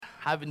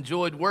I've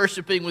enjoyed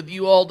worshiping with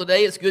you all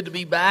today. It's good to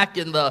be back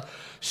in the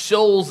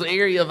Shoals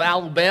area of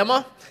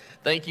Alabama.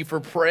 Thank you for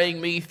praying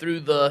me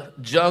through the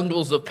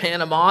jungles of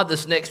Panama.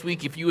 This next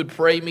week, if you would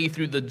pray me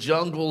through the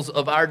jungles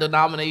of our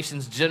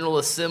denomination's General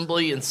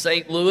Assembly in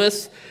St.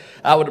 Louis,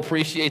 I would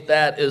appreciate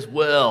that as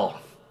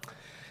well.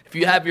 If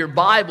you have your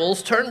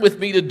Bibles, turn with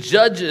me to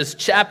Judges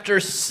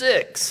chapter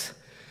 6.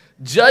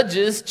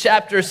 Judges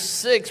chapter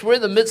 6. We're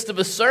in the midst of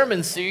a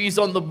sermon series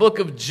on the book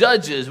of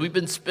Judges. We've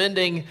been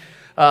spending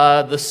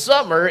the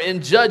summer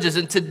in Judges,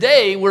 and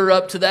today we're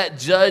up to that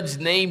judge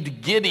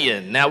named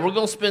Gideon. Now, we're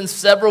going to spend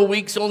several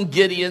weeks on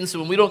Gideon, so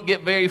when we don't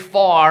get very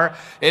far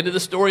into the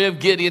story of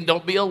Gideon,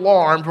 don't be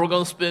alarmed. We're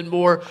going to spend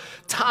more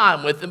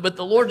time with him, but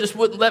the Lord just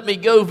wouldn't let me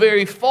go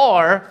very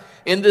far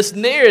in this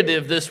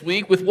narrative this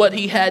week with what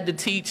he had to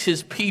teach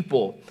his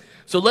people.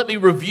 So let me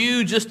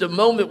review just a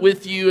moment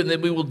with you, and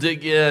then we will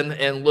dig in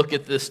and look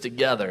at this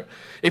together.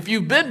 If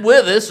you've been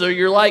with us, or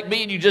you're like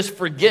me and you just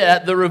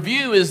forget, the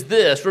review is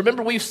this.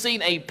 Remember, we've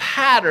seen a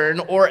pattern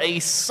or a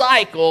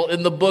cycle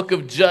in the book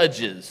of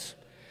Judges.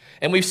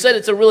 And we've said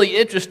it's a really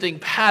interesting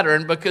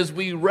pattern because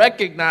we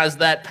recognize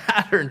that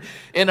pattern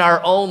in our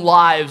own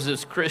lives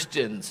as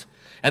Christians.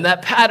 And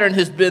that pattern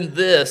has been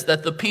this,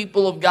 that the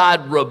people of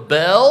God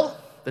rebel,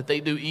 that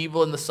they do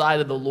evil in the sight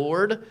of the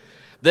Lord,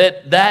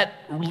 that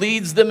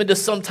leads them into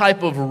some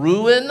type of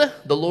ruin.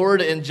 The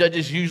Lord in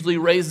Judges usually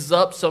raises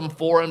up some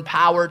foreign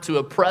power to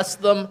oppress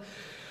them.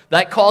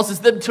 That causes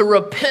them to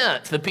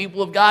repent. The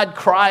people of God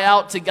cry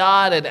out to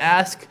God and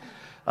ask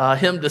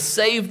Him to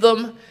save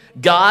them.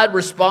 God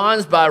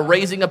responds by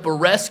raising up a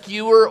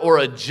rescuer or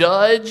a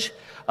judge.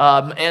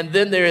 And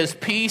then there is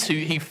peace.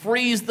 He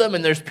frees them,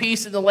 and there's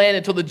peace in the land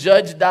until the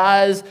judge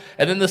dies.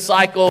 And then the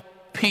cycle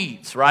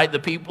repeats, right? The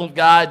people of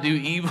God do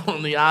evil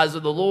in the eyes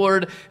of the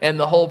Lord, and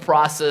the whole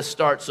process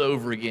starts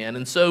over again.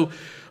 And so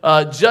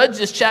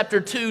Judges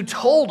chapter 2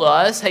 told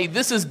us, hey,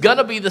 this is going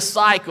to be the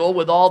cycle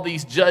with all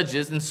these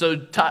judges. And so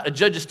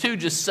Judges 2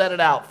 just set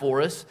it out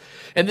for us.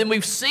 And then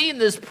we've seen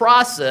this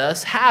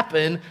process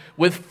happen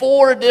with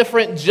 4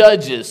 different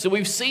judges. So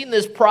we've seen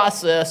this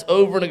process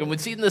over and again.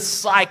 We've seen this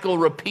cycle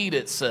repeat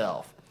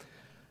itself.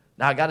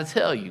 Now, I got to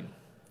tell you,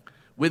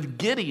 with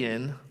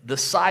Gideon, the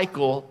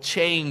cycle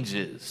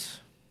changes,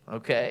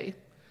 okay?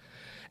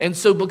 And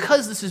so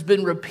because this has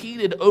been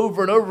repeated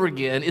over and over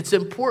again, it's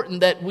important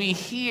that we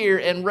hear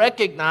and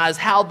recognize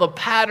how the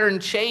pattern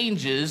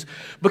changes,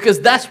 because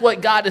that's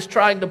what God is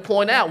trying to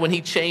point out when he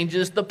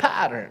changes the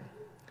pattern.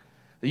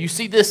 You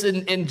see this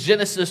in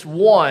Genesis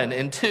 1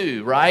 and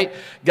 2, right?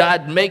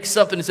 God makes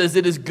something and says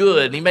it is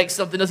good. And he makes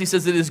something else, he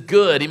says it is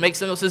good. He makes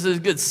something else and says it is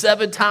good.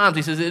 7 times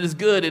he says it is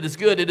good, it is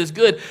good, it is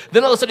good.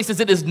 Then all of a sudden he says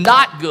it is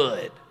not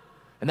good.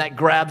 And that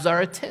grabs our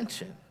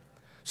attention.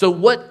 So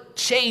what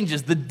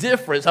changes, the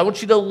difference? I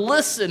want you to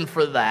listen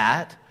for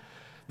that.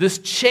 This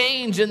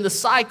change in the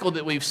cycle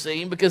that we've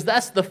seen, because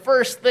that's the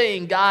first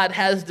thing God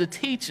has to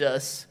teach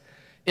us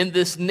in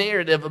this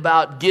narrative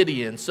about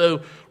Gideon.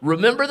 So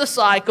remember the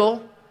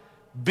cycle.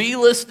 Be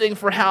listening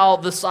for how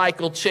the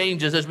cycle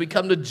changes as we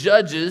come to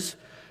Judges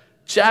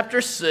chapter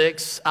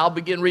 6. I'll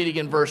begin reading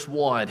in verse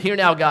 1. Hear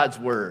now God's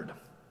word.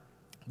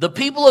 The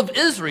people of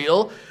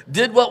Israel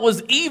did what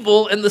was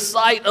evil in the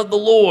sight of the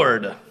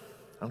Lord.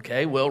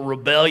 Okay, well,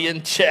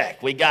 rebellion,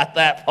 check. We got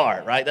that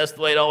part, right? That's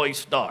the way it always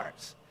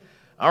starts.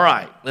 All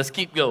right, let's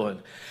keep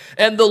going.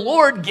 And the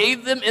Lord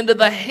gave them into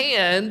the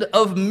hand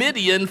of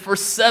Midian for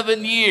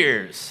 7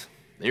 years.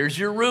 There's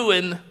your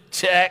ruin,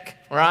 check,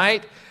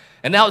 right?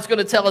 And now it's going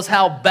to tell us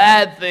how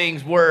bad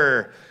things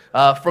were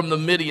from the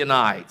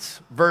Midianites.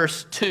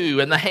 Verse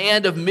 2, and the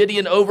hand of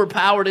Midian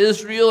overpowered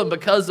Israel, and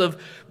because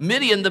of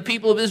Midian, the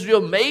people of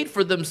Israel made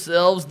for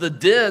themselves the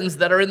dens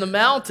that are in the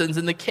mountains,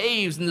 and the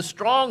caves, and the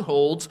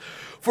strongholds.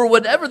 For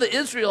whenever the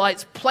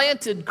Israelites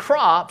planted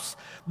crops,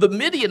 the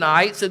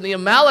Midianites and the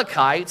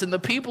Amalekites and the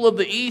people of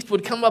the east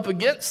would come up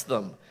against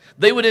them.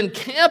 They would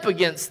encamp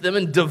against them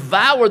and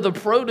devour the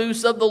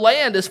produce of the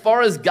land as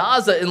far as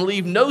Gaza, and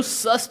leave no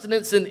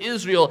sustenance in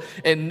Israel,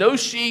 and no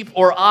sheep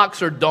or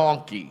ox or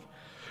donkey.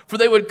 For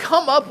they would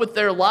come up with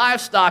their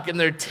livestock in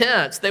their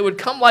tents. They would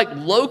come like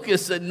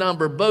locusts in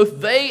number.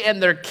 Both they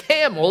and their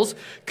camels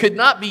could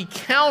not be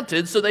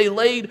counted, so they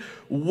laid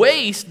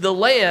waste the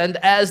land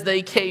as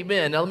they came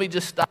in. Now let me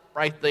just stop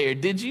right there.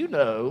 Did you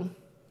know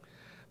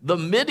the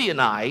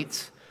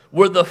Midianites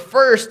were the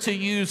first to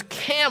use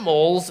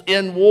camels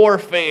in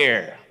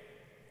warfare?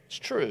 It's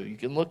true. You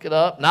can look it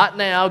up. Not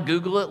now.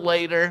 Google it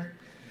later.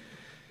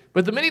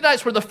 But the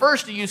Midianites were the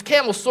first to use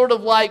camels, sort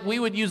of like we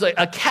would use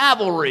a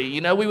cavalry. You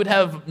know, we would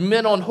have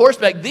men on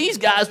horseback. These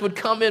guys would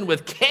come in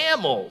with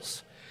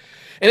camels.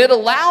 And it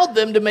allowed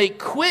them to make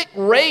quick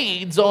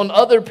raids on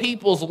other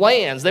people's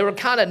lands. They were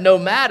kind of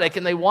nomadic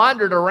and they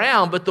wandered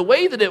around. But the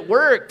way that it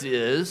worked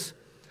is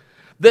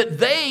that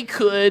they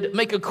could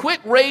make a quick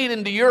raid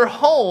into your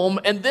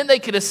home, and then they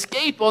could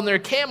escape on their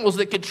camels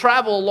that could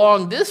travel a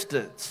long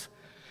distance.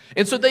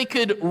 And so they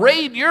could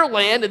raid your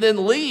land and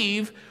then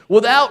leave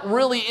without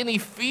really any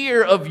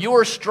fear of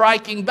your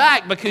striking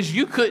back, because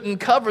you couldn't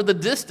cover the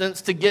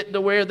distance to get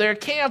to where their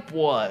camp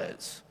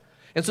was.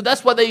 And so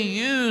that's why they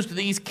used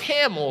these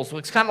camels,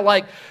 which is kind of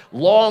like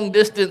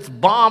long-distance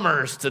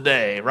bombers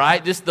today,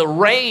 right? Just the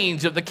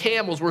range of the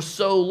camels were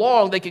so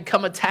long, they could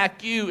come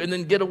attack you and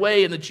then get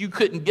away, and that you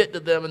couldn't get to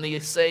them in the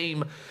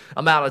same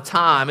amount of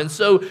time. And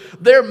so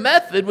their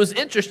method was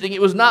interesting.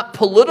 It was not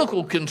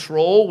political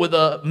control with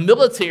a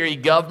military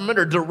government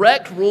or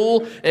direct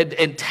rule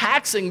and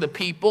taxing the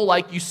people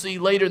like you see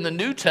later in the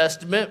New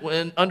Testament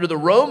when under the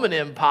Roman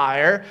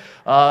Empire,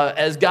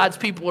 as God's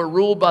people are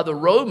ruled by the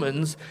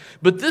Romans.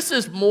 But this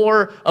is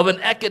more of an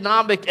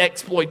economic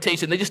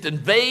exploitation. They just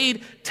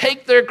invade,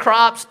 take their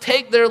crops,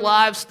 take their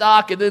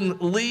livestock, and then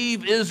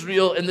leave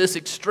Israel in this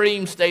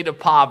extreme state of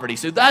poverty.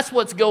 So that's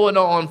what's going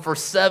on for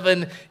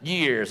 7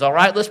 years. All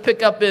right, let's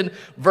pick up in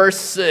verse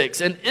 6.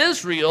 And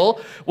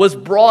Israel was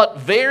brought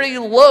very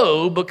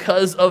low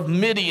because of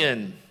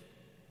Midian.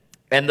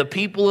 And the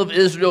people of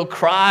Israel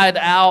cried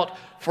out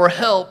for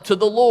help to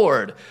the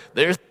Lord.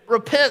 There's the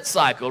repent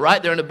cycle,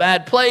 right? They're in a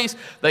bad place.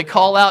 They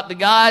call out to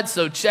God.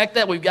 So check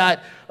that. We've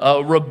got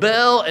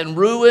rebel and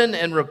ruin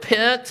and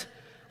repent.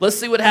 Let's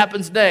see what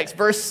happens next.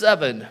 Verse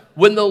 7.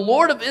 When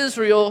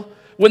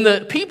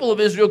the people of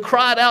Israel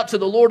cried out to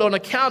the Lord on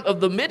account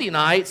of the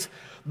Midianites,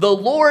 the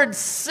Lord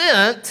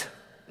sent.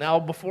 Now,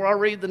 before I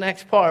read the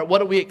next part,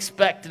 what are we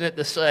expecting it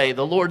to say?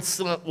 The Lord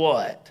sent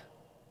what?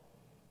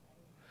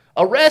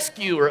 A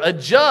rescuer, a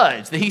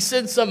judge, that he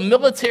sends some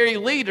military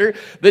leader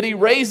that he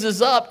raises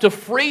up to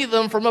free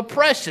them from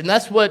oppression.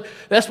 That's what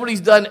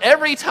he's done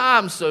every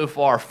time so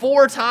far,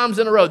 4 times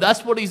in a row.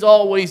 That's what he's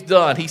always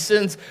done. He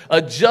sends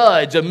a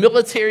judge, a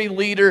military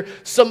leader,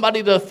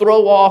 somebody to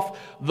throw off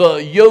the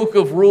yoke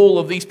of rule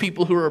of these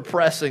people who are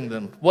oppressing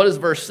them. What does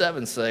verse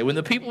 7 say? When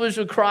the people of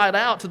Israel cried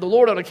out to the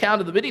Lord on account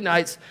of the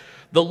Midianites,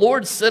 the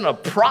Lord sent a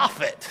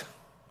prophet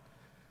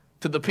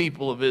to the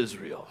people of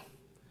Israel.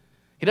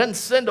 He doesn't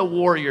send a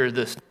warrior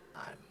this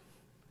time.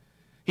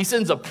 He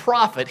sends a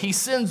prophet. He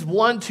sends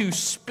one to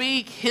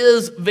speak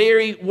his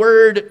very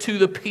word to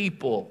the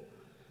people.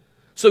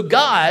 So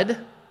God,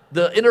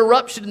 the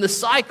interruption in the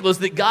cycle is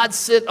that God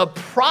sent a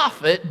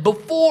prophet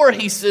before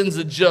he sends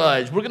a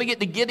judge. We're going to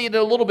get to Gideon in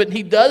a little bit, and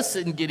he does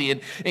send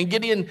Gideon. And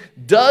Gideon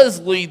does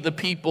lead the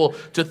people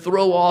to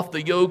throw off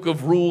the yoke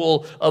of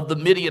rule of the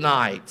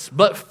Midianites.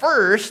 But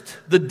first,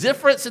 the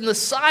difference in the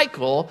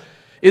cycle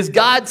is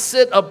God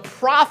sent a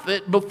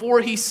prophet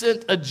before he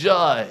sent a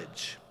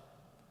judge.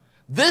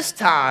 This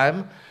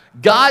time,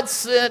 God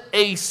sent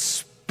a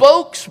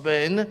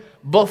spokesman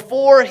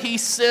before he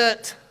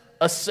sent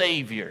a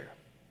savior.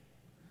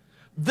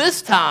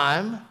 This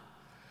time,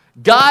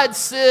 God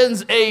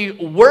sends a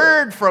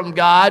word from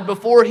God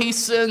before he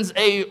sends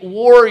a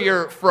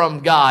warrior from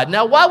God.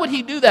 Now, why would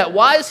he do that?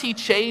 Why is he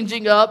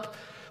changing up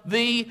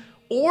the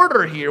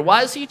order here?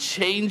 Why is he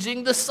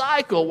changing the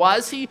cycle? Why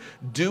is he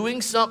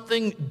doing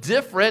something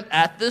different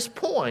at this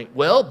point?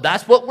 Well,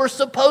 that's what we're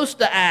supposed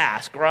to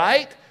ask,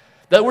 right?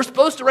 That we're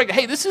supposed to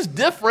recognize, hey, this is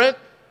different.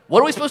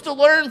 What are we supposed to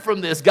learn from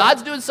this?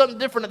 God's doing something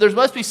different. There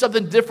must be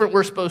something different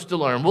we're supposed to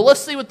learn. Well,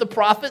 let's see what the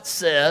prophet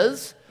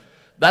says.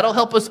 That'll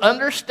help us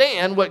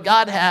understand what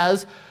God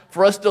has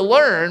for us to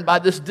learn by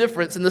this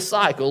difference in the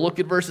cycle. Look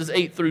at verses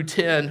 8 through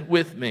 10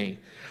 with me.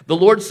 The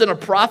Lord sent a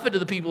prophet to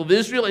the people of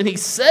Israel, and he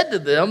said to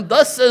them,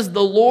 "Thus says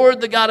the Lord,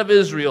 the God of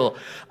Israel,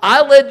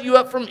 I led you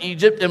up from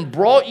Egypt and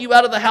brought you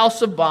out of the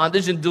house of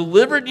bondage and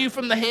delivered you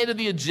from the hand of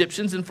the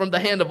Egyptians and from the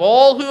hand of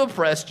all who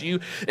oppressed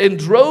you and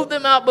drove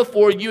them out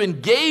before you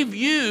and gave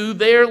you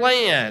their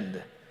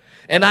land.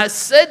 And I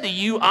said to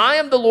you, I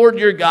am the Lord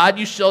your God.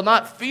 You shall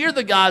not fear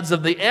the gods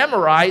of the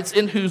Amorites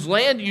in whose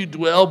land you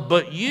dwell,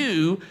 but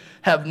you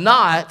have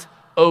not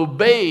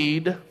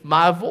obeyed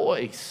my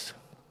voice."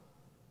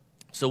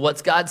 So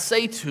what's God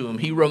say to him?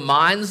 He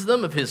reminds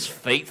them of his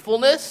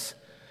faithfulness.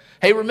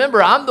 Hey,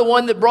 remember, I'm the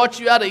one that brought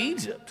you out of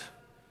Egypt.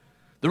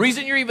 The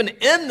reason you're even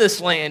in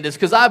this land is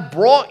because I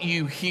brought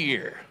you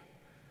here.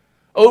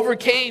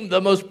 Overcame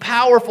the most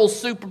powerful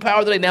superpower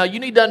of the day. Now, you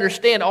need to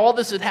understand, all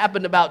this had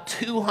happened about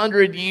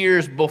 200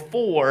 years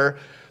before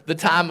the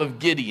time of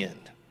Gideon.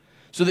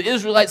 So the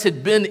Israelites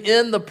had been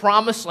in the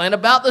promised land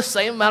about the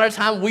same amount of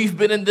time we've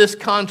been in this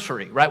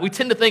country, right? We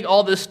tend to think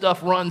all this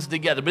stuff runs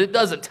together, but it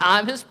doesn't.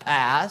 Time has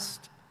passed.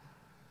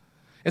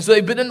 And so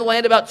they've been in the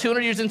land about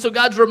 200 years, and so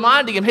God's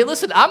reminding him, hey,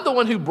 listen, I'm the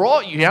one who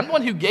brought you here. I'm the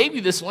one who gave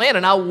you this land,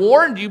 and I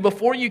warned you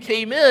before you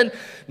came in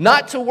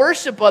not to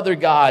worship other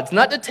gods,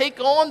 not to take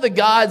on the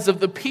gods of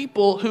the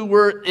people who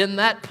were in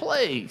that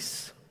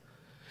place.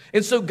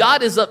 And so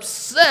God is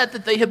upset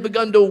that they have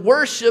begun to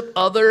worship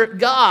other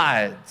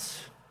gods.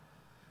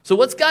 So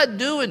what's God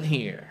doing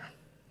here?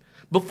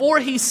 Before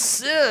he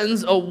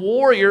sends a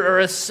warrior or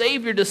a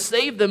savior to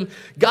save them,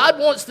 God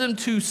wants them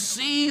to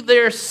see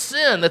their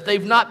sin, that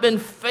they've not been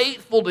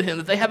faithful to him,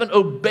 that they haven't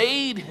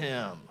obeyed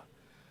him.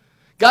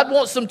 God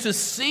wants them to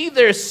see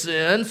their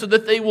sin so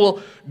that they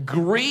will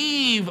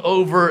grieve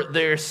over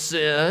their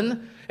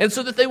sin and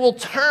so that they will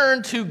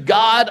turn to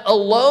God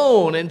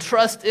alone and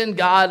trust in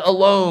God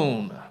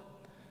alone.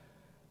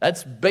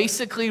 That's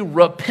basically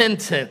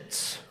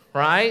repentance,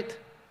 right?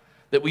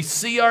 that we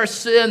see our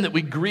sin, that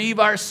we grieve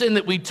our sin,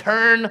 that we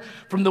turn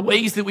from the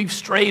ways that we've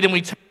strayed and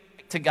we turn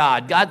back to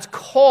God. God's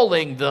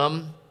calling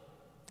them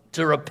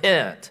to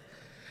repent.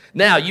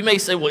 Now, you may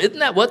say, well, isn't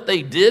that what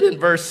they did in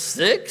verse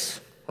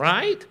 6,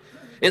 right?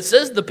 It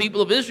says the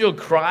people of Israel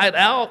cried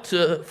out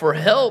for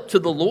help to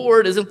the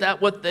Lord. Isn't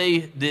that what they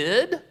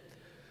did?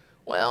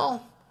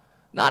 Well,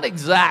 not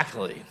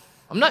exactly.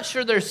 I'm not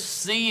sure they're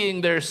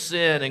seeing their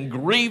sin and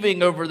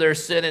grieving over their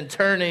sin and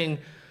turning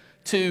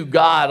to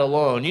God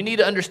alone. You need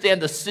to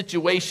understand the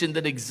situation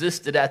that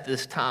existed at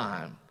this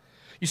time.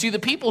 You see, the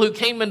people who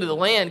came into the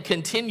land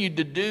continued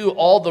to do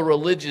all the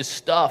religious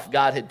stuff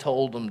God had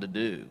told them to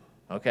do,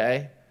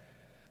 okay?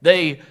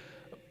 They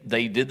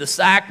did the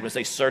sacraments.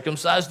 They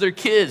circumcised their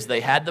kids. They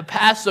had the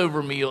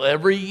Passover meal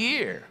every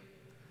year.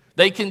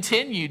 They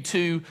continued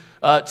to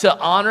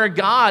honor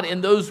God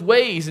in those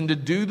ways and to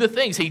do the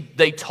things.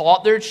 They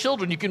taught their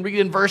children. You can read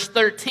in verse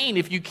 13.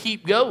 If you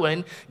keep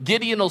going,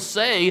 Gideon will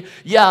say,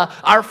 yeah,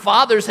 our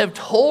fathers have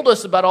told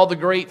us about all the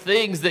great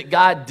things that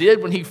God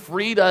did when he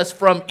freed us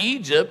from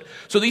Egypt.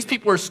 So these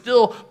people are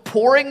still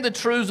pouring the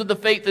truths of the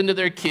faith into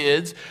their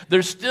kids.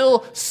 They're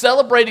still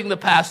celebrating the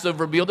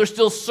Passover meal. They're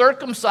still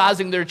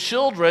circumcising their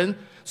children.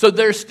 So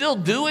they're still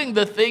doing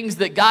the things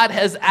that God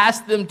has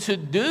asked them to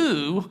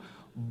do,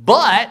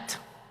 but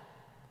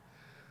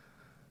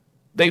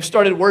they've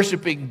started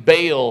worshiping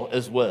Baal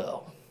as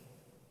well.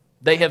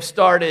 They have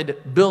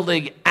started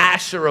building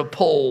Asherah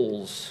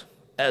poles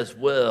as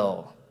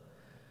well.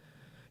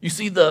 You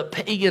see, the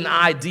pagan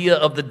idea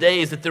of the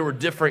day is that there were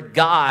different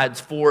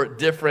gods for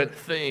different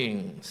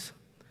things.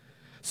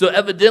 So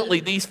evidently,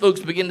 these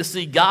folks begin to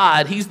see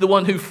God. He's the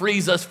one who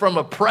frees us from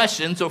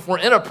oppression. So if we're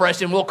in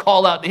oppression, we'll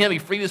call out to him. He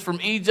freed us from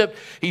Egypt.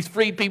 He's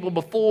freed people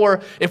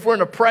before. If we're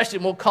in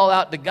oppression, we'll call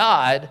out to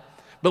God.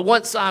 But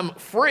once I'm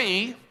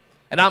free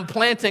and I'm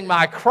planting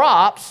my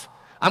crops,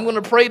 I'm going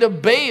to pray to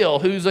Baal,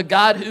 who's a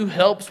God who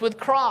helps with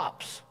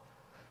crops.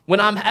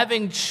 When I'm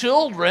having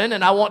children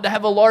and I want to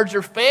have a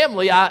larger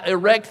family, I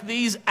erect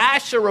these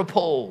Asherah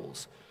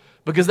poles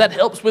because that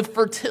helps with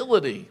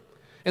fertility.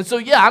 And so,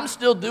 yeah, I'm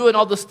still doing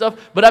all this stuff,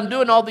 but I'm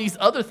doing all these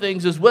other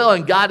things as well,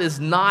 and God is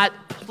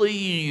not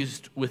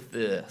pleased with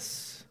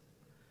this.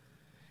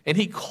 And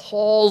he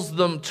calls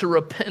them to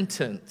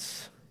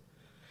repentance.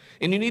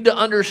 And you need to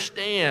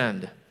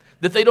understand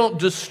that they don't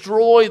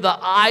destroy the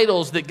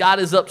idols that God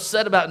is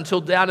upset about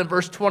until down in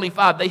verse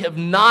 25. They have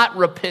not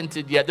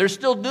repented yet. They're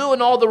still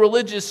doing all the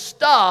religious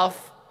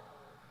stuff,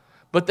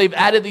 but they've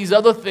added these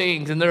other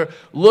things, and they're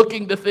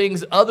looking to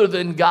things other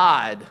than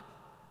God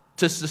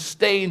to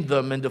sustain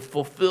them and to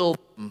fulfill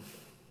them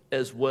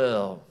as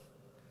well.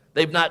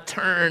 They've not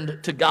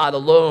turned to God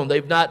alone.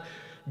 They've not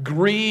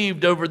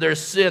grieved over their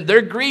sin.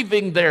 They're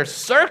grieving their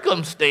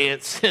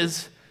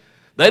circumstances.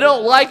 They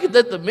don't like it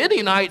that the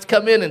Midianites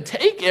come in and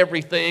take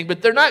everything,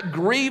 but they're not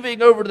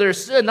grieving over their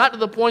sin, not to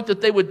the point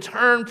that they would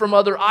turn from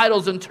other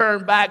idols and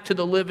turn back to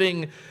the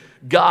living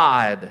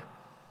God.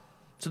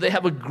 So they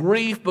have a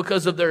grief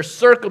because of their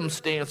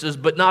circumstances,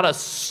 but not a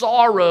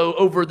sorrow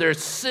over their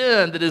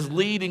sin that is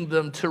leading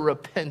them to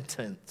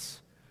repentance.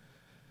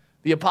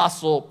 The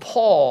Apostle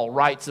Paul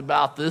writes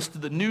about this to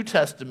the New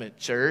Testament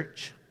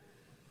church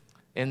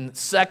in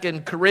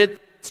 2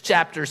 Corinthians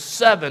chapter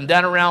 7,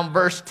 down around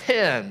verse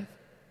 10.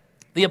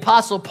 The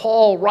Apostle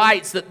Paul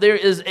writes that there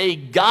is a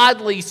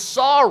godly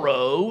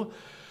sorrow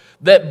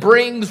that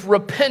brings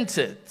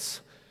repentance,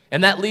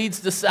 and that leads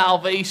to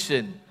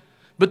salvation.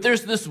 But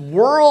there's this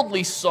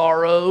worldly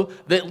sorrow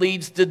that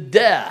leads to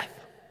death.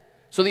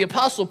 So the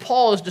Apostle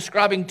Paul is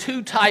describing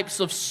two types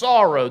of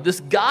sorrow. This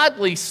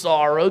godly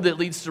sorrow that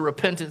leads to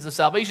repentance and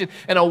salvation,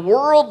 and a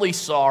worldly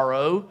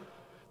sorrow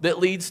that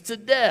leads to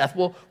death.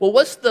 Well,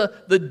 what's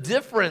the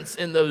difference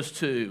in those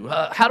two?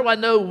 How do I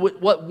know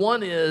what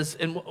one is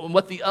and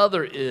what the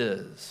other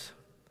is?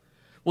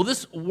 Well,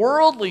 this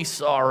worldly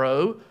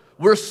sorrow,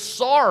 we're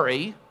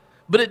sorry,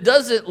 but it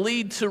doesn't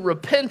lead to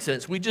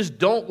repentance. We just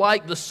don't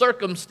like the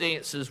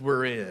circumstances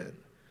we're in.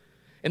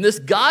 And this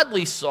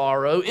godly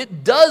sorrow,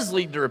 it does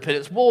lead to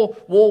repentance. Well,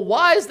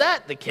 why is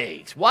that the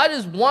case? Why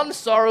does one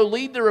sorrow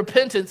lead to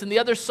repentance and the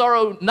other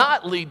sorrow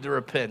not lead to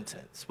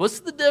repentance?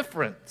 What's the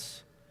difference?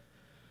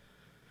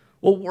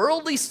 Well,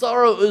 worldly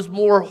sorrow is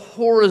more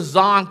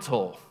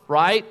horizontal,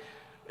 right?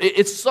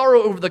 It's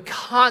sorrow over the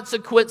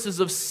consequences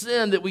of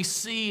sin that we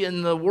see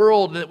in the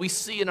world and that we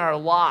see in our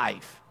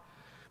life.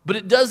 But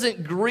it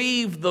doesn't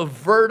grieve the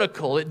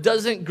vertical. It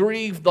doesn't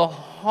grieve the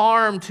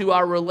harm to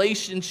our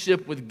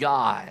relationship with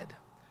God.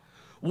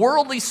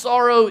 Worldly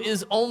sorrow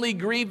is only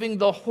grieving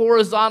the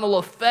horizontal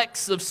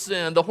effects of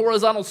sin, the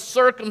horizontal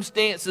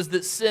circumstances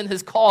that sin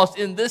has caused.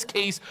 In this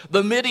case,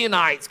 the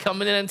Midianites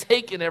coming in and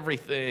taking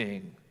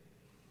everything.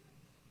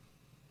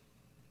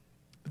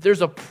 But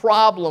there's a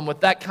problem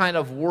with that kind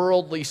of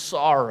worldly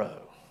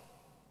sorrow.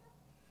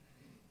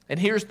 And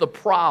here's the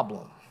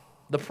problem.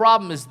 The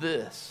problem is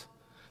this.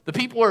 The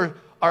people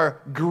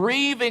are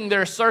grieving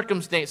their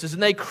circumstances,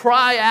 and they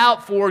cry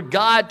out for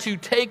God to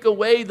take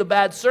away the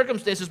bad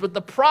circumstances. But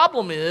the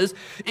problem is,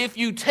 if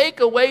you take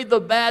away the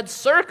bad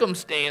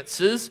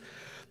circumstances,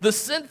 The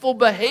sinful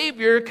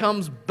behavior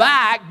comes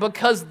back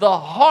because the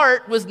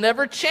heart was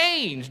never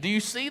changed. Do you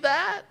see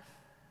that?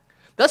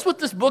 That's what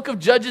this book of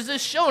Judges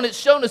has shown. It's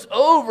shown us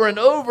over and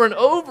over and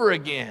over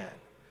again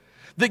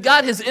that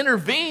God has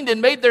intervened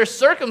and made their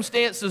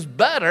circumstances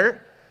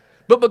better,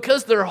 but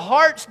because their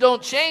hearts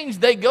don't change,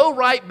 they go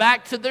right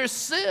back to their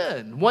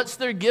sin once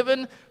they're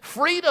given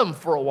freedom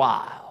for a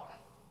while.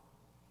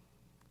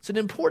 It's an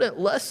important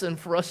lesson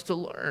for us to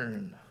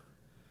learn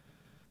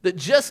that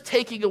just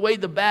taking away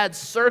the bad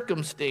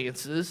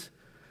circumstances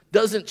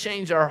doesn't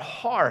change our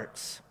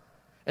hearts.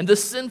 And the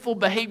sinful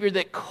behavior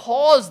that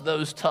caused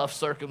those tough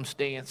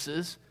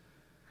circumstances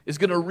is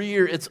going to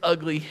rear its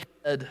ugly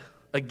head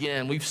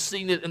again. We've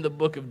seen it in the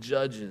book of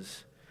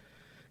Judges.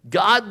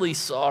 Godly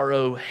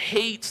sorrow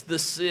hates the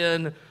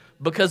sin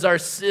because our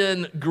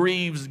sin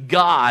grieves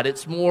God.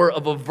 It's more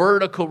of a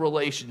vertical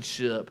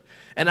relationship.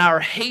 And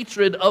our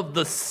hatred of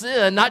the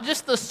sin, not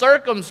just the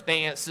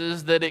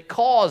circumstances that it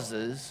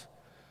causes,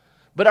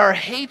 but our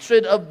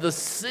hatred of the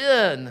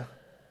sin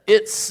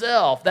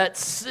itself, that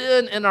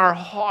sin in our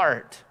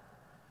heart,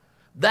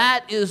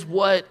 that is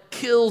what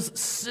kills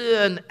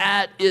sin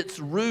at its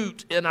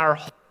root in our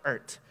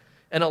heart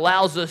and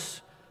allows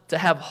us to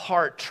have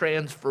heart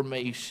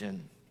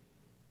transformation.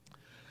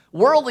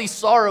 Worldly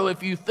sorrow,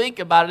 if you think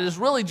about it, is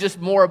really just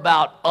more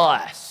about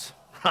us,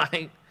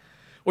 right?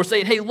 We're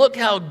saying, hey, look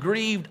how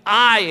grieved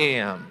I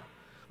am.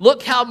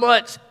 Look how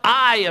much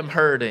I am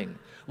hurting.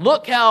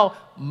 Look how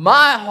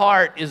my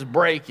heart is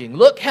breaking.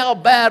 Look how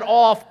bad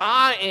off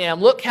I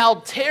am. Look how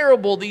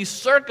terrible these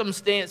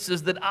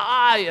circumstances that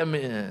I am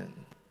in.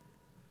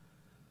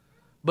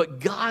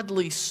 But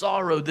godly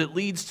sorrow that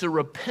leads to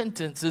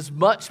repentance is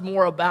much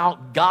more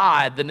about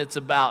God than it's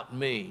about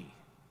me.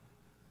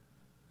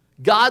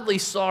 Godly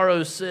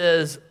sorrow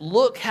says,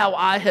 look how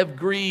I have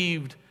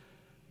grieved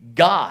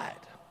God.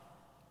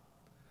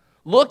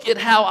 Look at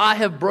how I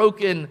have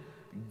broken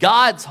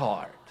God's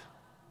heart.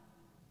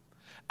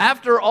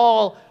 After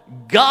all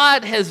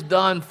God has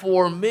done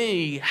for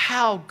me,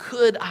 how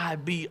could I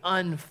be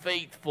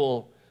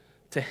unfaithful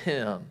to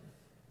Him?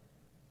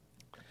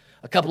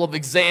 A couple of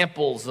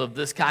examples of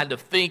this kind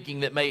of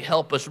thinking that may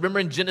help us. Remember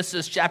in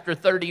Genesis chapter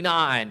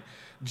 39,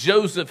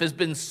 Joseph has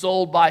been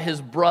sold by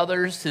his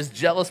brothers, his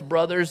jealous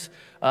brothers,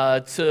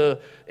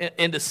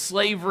 into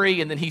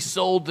slavery, and then he's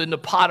sold into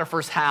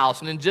Potiphar's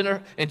house. And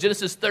in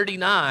Genesis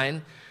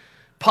 39,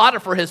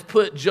 Potiphar has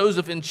put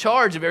Joseph in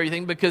charge of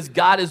everything because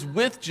God is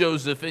with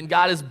Joseph and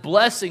God is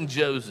blessing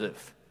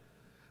Joseph.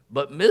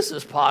 But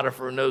Mrs.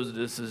 Potiphar knows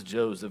this is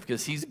Joseph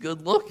because he's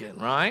good looking,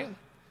 right?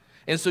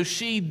 And so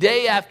she,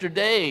 day after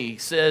day,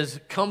 says,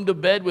 come to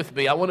bed with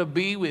me. I want to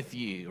be with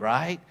you,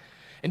 right?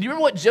 And do you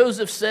remember what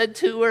Joseph said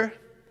to her?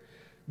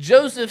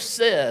 Joseph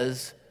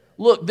says,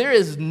 look, there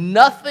is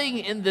nothing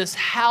in this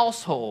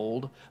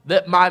household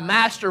that my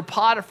master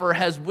Potiphar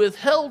has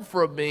withheld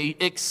from me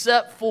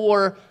except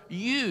for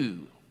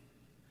you.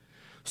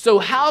 So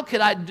how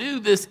could I do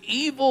this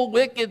evil,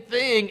 wicked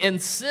thing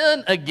and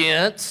sin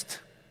against,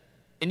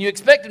 and you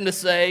expect him to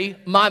say,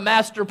 my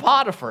master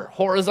Potiphar,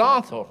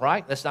 horizontal,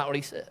 right? That's not what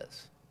he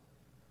says.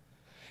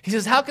 He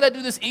says, how could I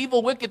do this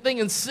evil, wicked thing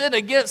and sin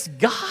against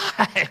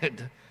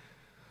God?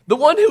 The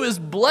one who has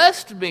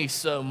blessed me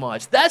so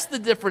much. That's the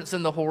difference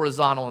in the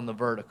horizontal and the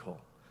vertical.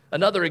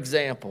 Another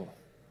example.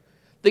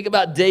 Think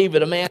about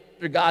David, a man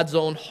after God's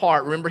own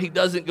heart. Remember, he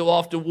doesn't go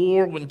off to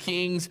war when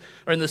kings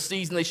are in the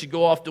season they should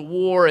go off to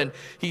war. And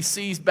he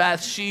sees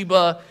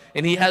Bathsheba,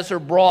 and he has her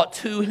brought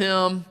to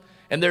him.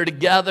 And they're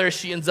together.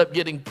 She ends up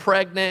getting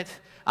pregnant.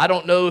 I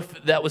don't know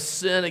if that was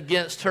sin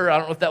against her. I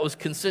don't know if that was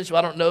consensual.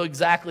 I don't know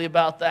exactly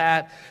about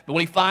that. But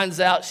when he finds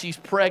out she's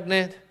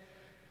pregnant,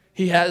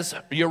 he has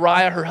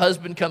Uriah, her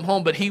husband, come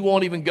home, but he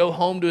won't even go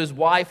home to his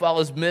wife while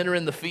his men are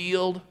in the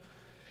field.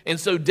 And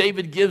so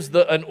David gives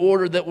an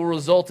order that will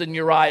result in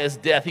Uriah's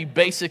death. He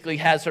basically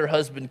has her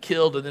husband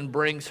killed and then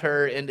brings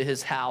her into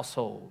his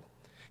household.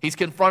 He's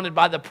confronted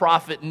by the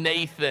prophet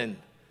Nathan.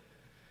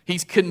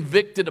 He's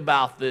convicted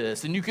about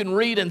this. And you can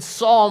read in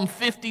Psalm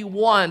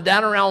 51,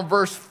 down around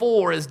verse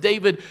 4, as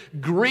David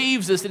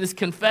grieves this and is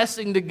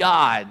confessing to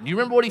God. You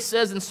remember what he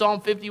says in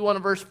Psalm 51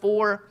 and verse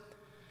 4?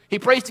 He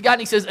prays to God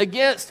and he says,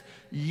 against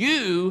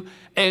you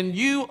and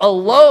you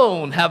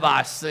alone have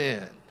I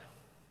sinned.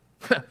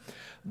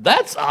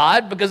 That's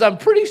odd because I'm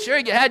pretty sure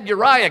you had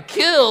Uriah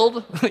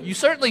killed. You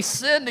certainly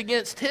sinned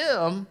against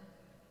him.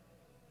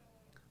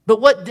 But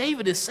what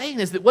David is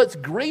saying is that what's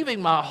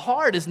grieving my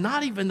heart is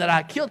not even that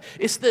I killed.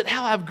 It's that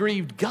how I've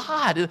grieved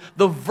God.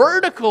 The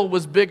vertical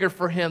was bigger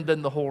for him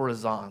than the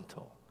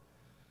horizontal.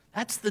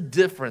 That's the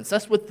difference.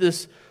 That's what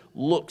this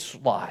looks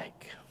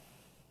like.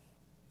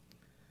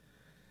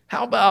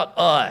 How about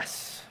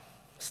us?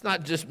 Let's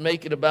not just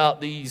make it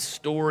about these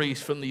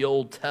stories from the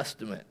Old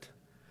Testament.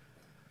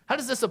 How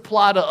does this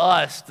apply to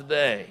us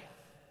today?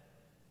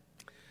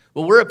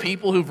 Well, we're a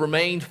people who've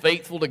remained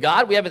faithful to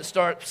God. We haven't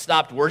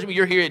stopped worshiping.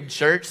 You're here at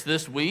church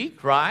this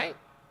week, right?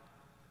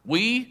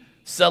 We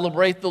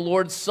celebrate the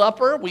Lord's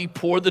Supper. We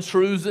pour the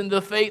truths into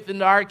faith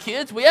into our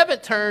kids. We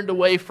haven't turned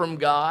away from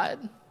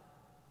God.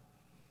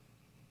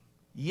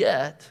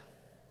 Yet,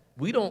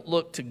 we don't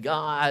look to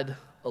God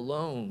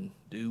alone,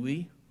 do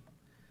we?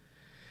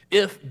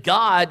 If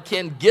God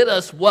can get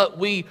us what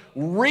we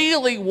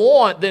really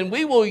want, then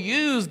we will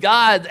use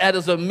God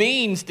as a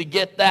means to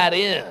get that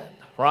in,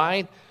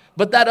 right?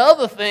 But that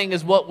other thing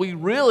is what we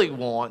really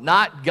want,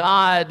 not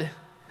God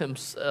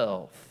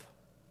himself.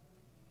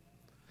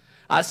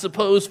 I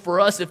suppose for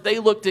us, if they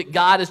looked at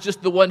God as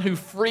just the one who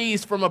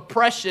frees from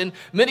oppression,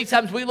 many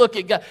times we look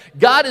at God.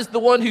 God is the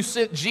one who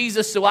sent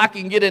Jesus so I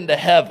can get into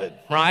heaven,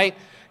 right?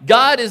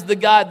 God is the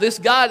God, this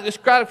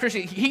crowd of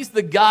Christians, he's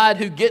the God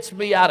who gets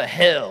me out of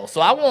hell.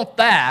 So I want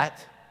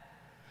that.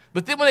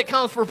 But then when it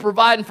comes for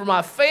providing for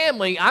my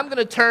family, I'm going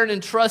to turn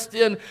and trust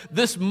in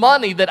this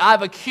money that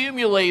I've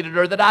accumulated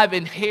or that I've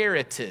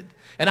inherited.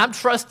 And I'm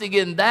trusting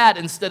in that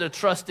instead of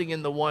trusting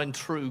in the one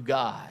true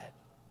God.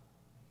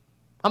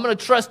 I'm going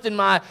to trust in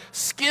my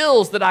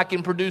skills that I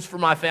can produce for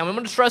my family. I'm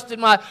going to trust in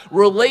my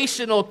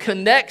relational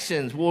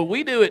connections. Well,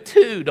 we do it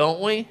too,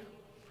 don't we?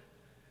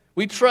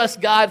 We trust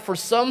God for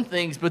some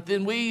things, but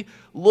then we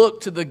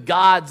look to the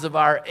gods of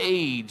our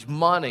age,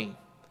 money,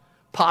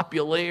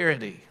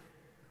 popularity,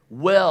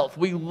 wealth.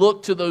 We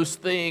look to those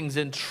things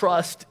and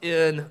trust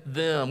in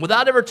them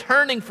without ever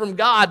turning from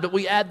God, but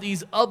we add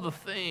these other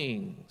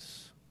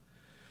things.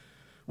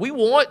 We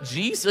want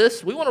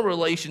Jesus. We want a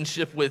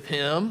relationship with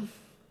him,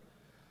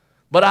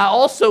 but I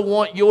also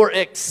want your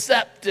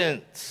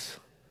acceptance.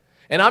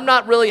 And I'm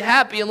not really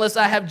happy unless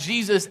I have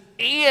Jesus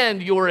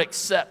and your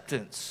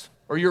acceptance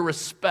or your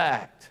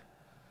respect.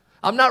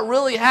 I'm not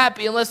really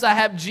happy unless I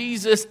have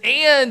Jesus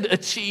and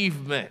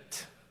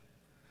achievement.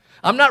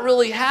 I'm not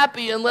really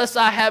happy unless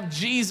I have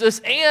Jesus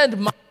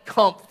and my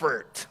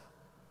comfort.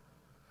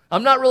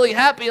 I'm not really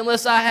happy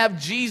unless I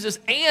have Jesus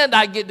and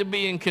I get to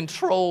be in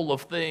control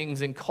of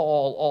things and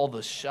call all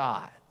the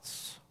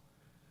shots.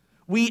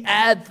 We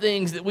add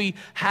things that we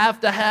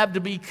have to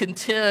be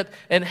content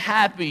and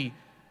happy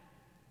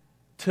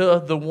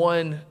to the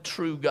one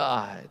true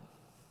God.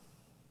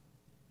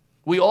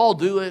 We all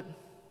do it.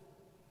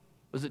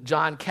 Was it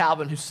John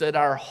Calvin who said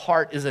our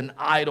heart is an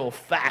idol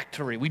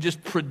factory? We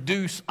just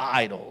produce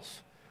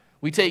idols.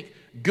 We take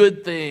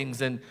good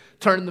things and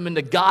turn them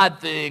into God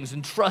things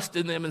and trust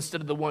in them instead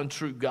of the one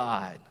true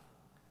God.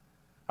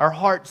 Our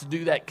hearts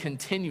do that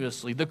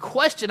continuously. The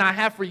question I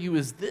have for you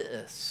is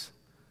this: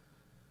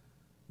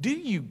 do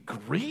you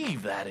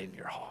grieve that in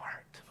your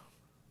heart?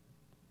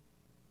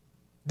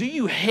 Do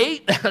you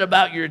hate that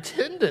about your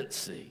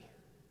tendency?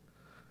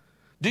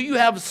 Do you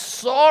have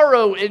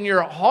sorrow in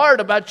your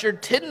heart about your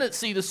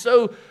tendency to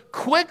so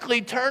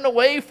quickly turn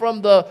away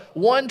from the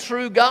one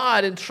true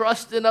God and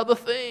trust in other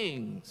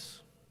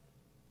things?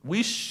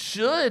 We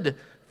should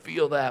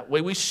feel that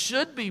way. We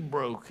should be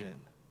broken.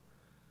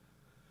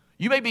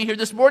 You may be here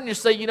this morning and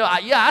you say,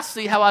 I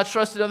see how I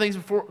trusted other things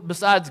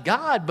besides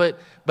God, but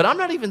I'm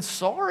not even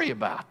sorry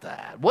about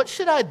that. What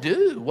should I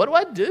do? What do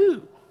I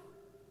do?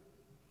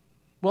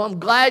 Well,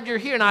 I'm glad you're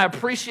here, and I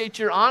appreciate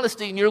your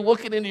honesty, and you're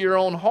looking into your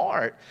own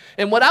heart.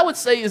 And what I would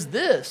say is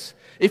this: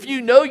 if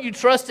you know you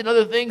trust in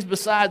other things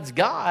besides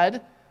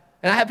God,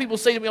 and I have people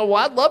say to me, well,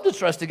 I'd love to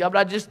trust in God, but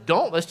I just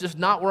don't. That's just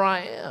not where I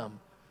am.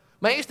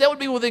 My answer to that would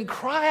be, well, then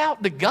cry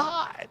out to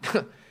God.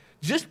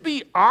 Just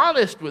be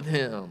honest with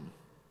him.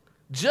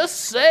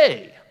 Just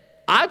say,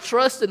 I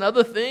trust in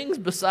other things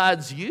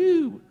besides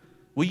you.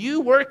 Will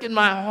you work in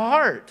my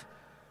heart?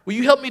 Will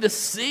you help me to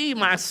see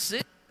my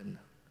sin?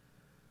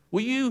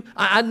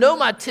 I know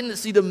my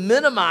tendency to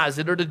minimize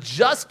it or to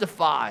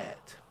justify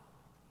it.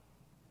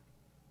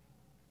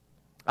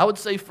 I would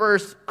say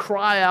first,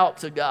 cry out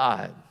to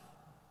God.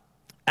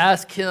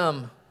 Ask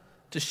him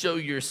to show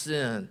your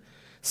sin.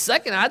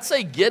 Second, I'd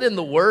say get in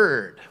the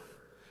Word.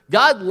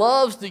 God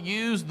loves to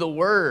use the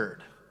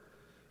Word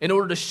in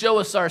order to show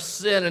us our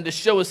sin and to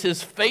show us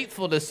his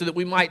faithfulness so that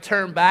we might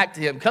turn back to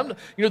him.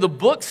 The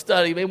book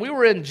study, man, we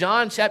were in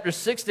John chapter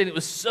 16. It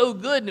was so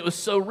good and it was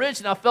so rich,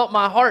 and I felt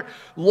my heart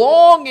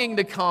longing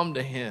to come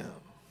to him.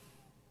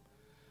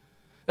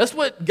 That's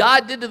what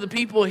God did to the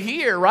people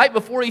here. Right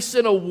before he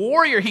sent a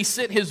warrior, he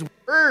sent his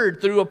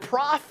word through a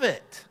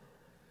prophet.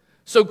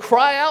 So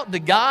cry out to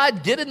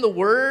God, get in the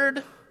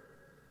Word.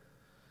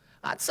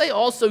 I'd say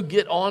also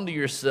get onto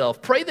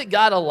yourself. Pray that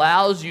God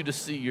allows you to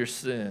see your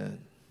sin.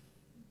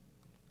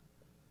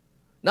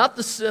 Not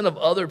the sin of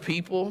other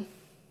people.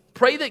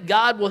 Pray that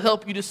God will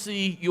help you to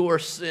see your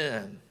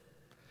sin.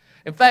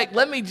 In fact,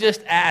 let me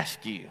just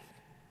ask you,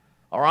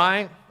 all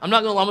right? I'm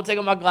going to take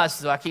off my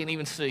glasses so I can't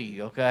even see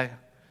you, okay?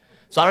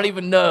 So I don't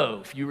even know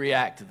if you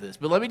react to this.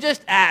 But let me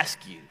just ask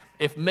you,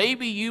 if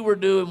maybe you were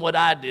doing what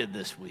I did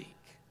this week,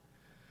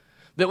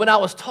 that when I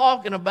was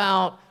talking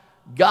about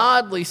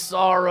godly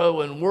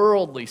sorrow and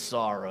worldly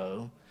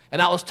sorrow,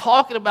 and I was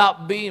talking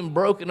about being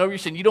broken over your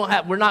sin.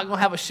 We're not going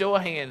to have a show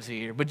of hands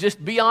here, but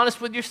just be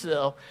honest with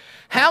yourself.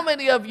 How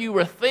many of you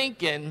were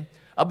thinking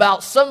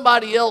about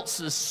somebody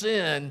else's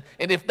sin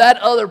and if that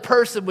other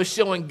person was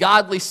showing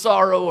godly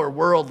sorrow or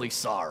worldly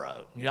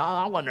sorrow?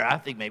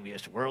 I think maybe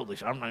it's worldly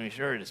sorrow. I'm not even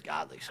sure it is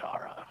godly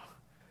sorrow.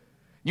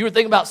 You were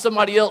thinking about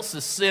somebody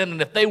else's sin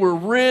and if they were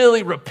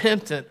really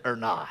repentant or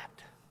not.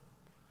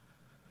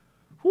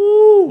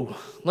 Whoo!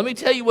 Let me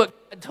tell you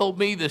what God told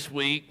me this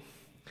week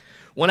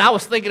when I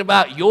was thinking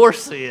about your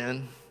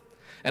sin,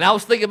 and I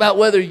was thinking about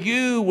whether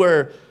you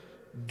were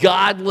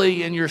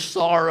godly in your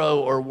sorrow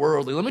or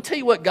worldly. Let me tell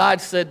you what God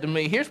said to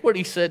me. Here's what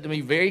he said to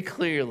me very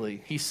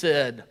clearly. He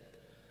said,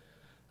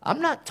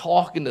 I'm not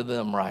talking to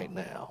them right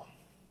now.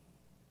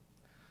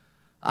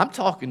 I'm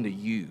talking to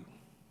you.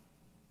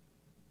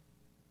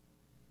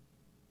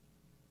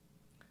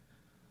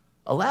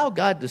 Allow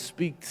God to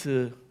speak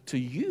to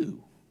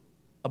you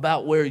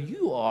about where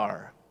you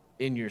are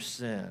in your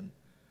sin,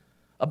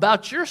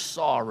 about your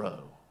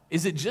sorrow.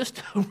 Is it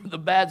just over the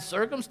bad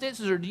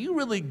circumstances, or do you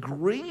really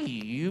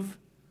grieve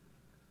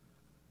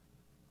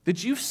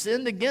that you've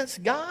sinned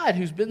against God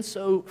who's been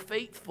so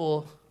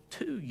faithful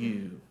to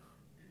you?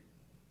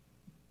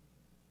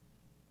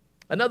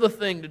 Another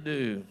thing to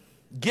do,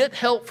 get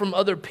help from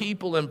other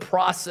people in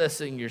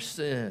processing your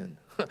sin.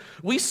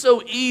 We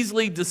so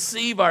easily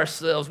deceive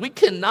ourselves. We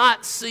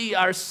cannot see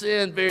our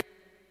sin very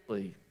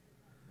clearly.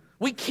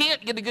 We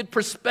can't get a good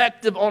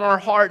perspective on our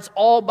hearts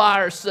all by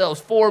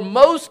ourselves. For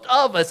most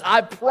of us,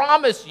 I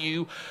promise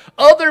you,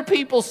 other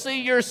people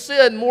see your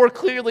sin more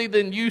clearly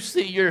than you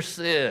see your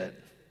sin.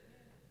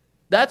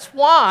 That's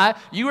why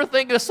you were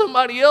thinking of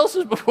somebody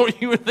else's before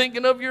you were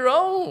thinking of your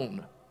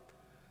own.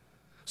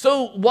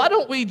 So why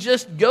don't we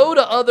just go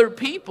to other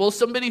people,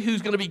 somebody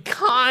who's going to be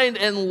kind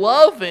and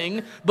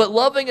loving, but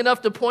loving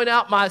enough to point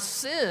out my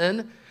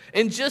sin,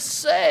 and just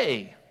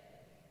say,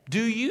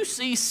 do you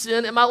see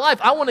sin in my life?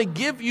 I want to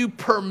give you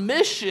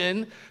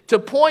permission to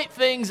point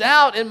things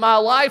out in my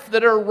life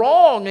that are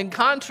wrong and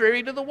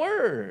contrary to the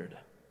Word.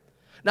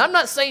 Now, I'm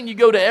not saying you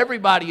go to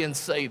everybody and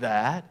say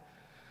that,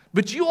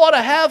 but you ought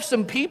to have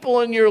some people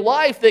in your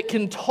life that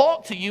can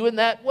talk to you in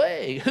that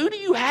way. Who do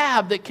you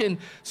have that can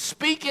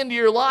speak into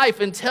your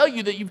life and tell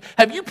you that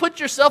have you put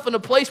yourself in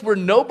a place where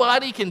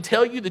nobody can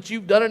tell you that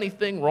you've done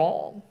anything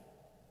wrong?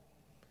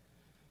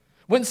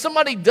 When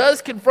somebody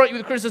does confront you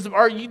with criticism,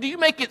 do you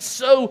make it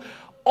so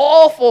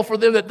awful for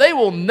them that they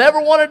will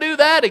never want to do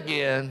that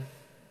again?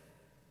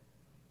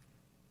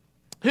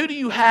 Who do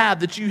you have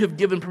that you have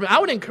given permission? I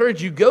would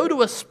encourage you, go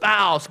to a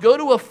spouse, go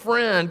to a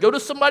friend, go to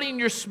somebody in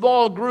your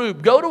small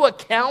group, go to a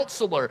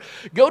counselor,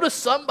 go to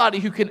somebody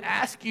who can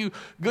ask you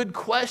good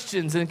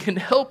questions and can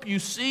help you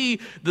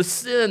see the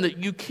sin that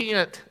you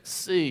can't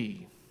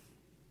see.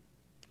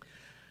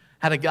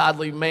 Had a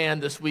godly man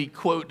this week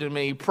quote to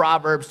me,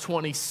 Proverbs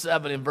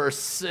 27 and verse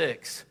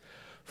 6.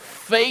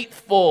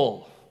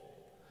 Faithful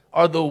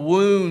are the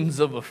wounds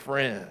of a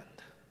friend.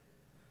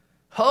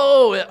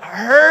 Oh, it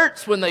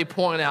hurts when they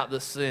point out the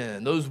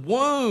sin, those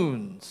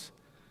wounds.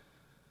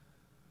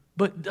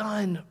 But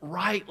done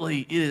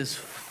rightly, it is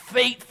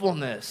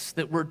faithfulness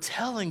that we're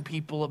telling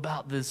people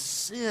about this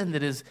sin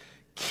that is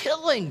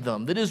killing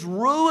them, that is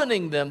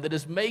ruining them, that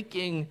is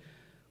making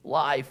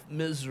life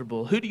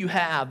miserable. Who do you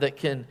have that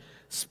can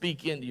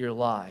speak into your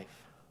life?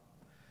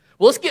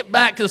 Well, let's get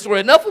back to the story.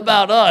 Enough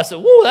about us.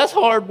 Woo, that's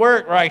hard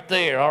work right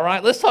there, all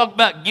right? Let's talk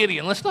about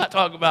Gideon. Let's not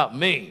talk about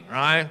me,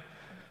 right?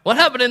 What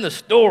happened in the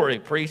story,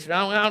 preacher?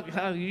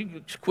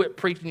 You quit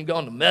preaching, you're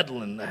going to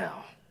meddling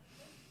now.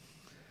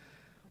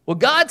 Well,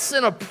 God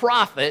sent a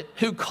prophet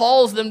who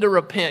calls them to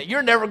repent.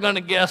 You're never going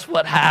to guess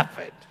what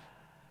happened.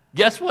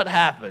 Guess what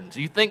happens?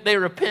 You think they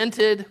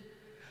repented?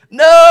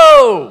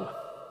 No!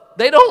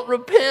 They don't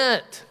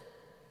repent.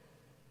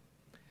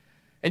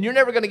 And you're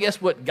never going to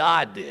guess what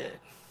God did.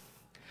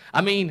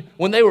 I mean,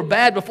 when they were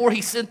bad before,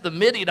 he sent the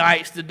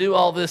Midianites to do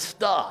all this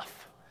stuff.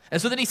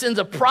 And so then he sends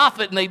a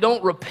prophet and they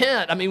don't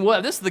repent. I mean,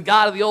 what? This is the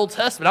God of the Old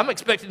Testament. I'm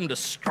expecting him to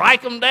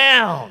strike them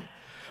down.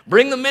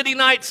 Bring the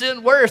Midianites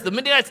in worse, the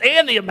Midianites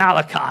and the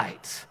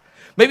Amalekites.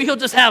 Maybe he'll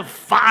just have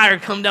fire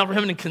come down from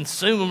heaven and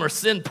consume them, or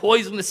send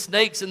poisonous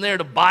snakes in there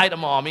to bite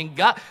them all. I mean,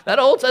 God, that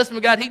Old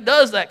Testament God, he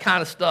does that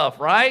kind of stuff,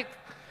 right?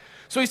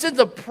 So he sends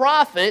a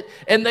prophet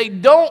and they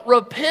don't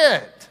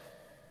repent.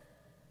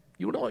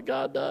 You know what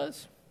God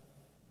does?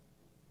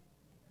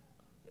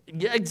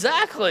 Yeah,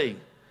 exactly.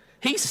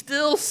 He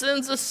still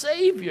sends a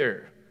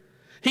Savior.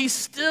 He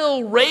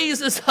still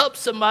raises up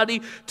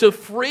somebody to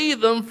free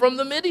them from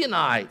the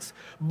Midianites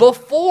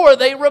before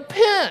they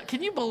repent.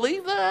 Can you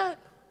believe that?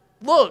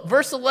 Look,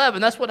 verse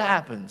 11, that's what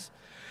happens.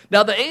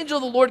 Now the angel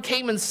of the Lord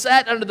came and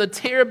sat under the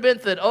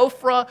terebinth at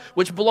Ophrah,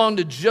 which belonged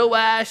to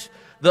Joash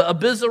the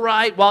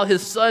Abizarite, while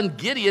his son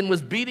Gideon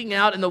was beating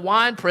out in the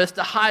winepress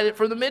to hide it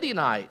from the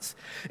Midianites.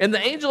 And the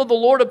angel of the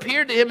Lord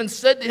appeared to him and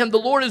said to him, "The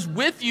Lord is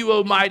with you,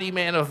 O mighty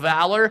man of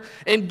valor."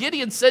 And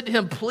Gideon said to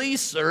him,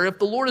 "Please, sir, if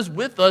the Lord is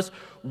with us,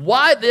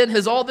 why then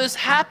has all this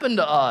happened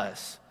to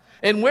us?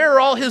 And where are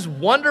all his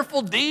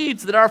wonderful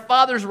deeds that our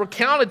fathers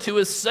recounted to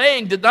us,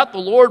 saying, did not the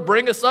Lord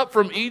bring us up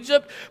from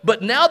Egypt?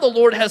 But now the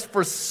Lord has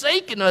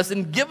forsaken us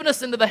and given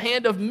us into the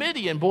hand of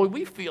Midian." Boy,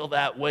 we feel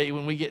that way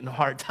when we get in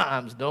hard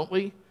times, don't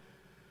we?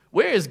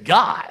 Where is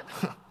God?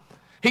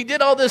 He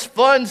did all this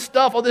fun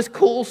stuff, all this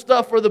cool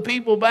stuff for the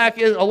people back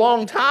a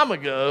long time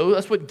ago.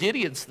 That's what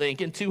Gideon's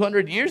thinking.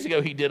 200 years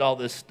ago he did all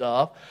this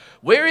stuff.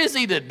 Where is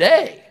he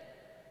today?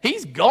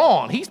 He's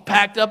gone. He's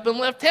packed up and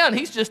left town.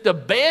 He's just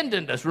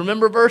abandoned us.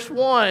 Remember verse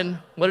 1.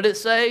 What did it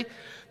say?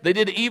 They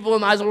did evil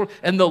in the eyes of the Lord,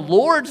 and the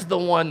Lord's the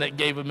one that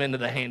gave them into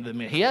the hand of the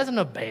men. He hasn't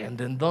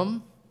abandoned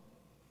them.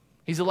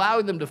 He's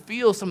allowing them to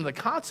feel some of the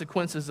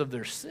consequences of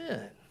their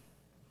sin.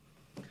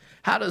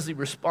 How does he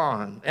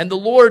respond? And the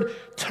Lord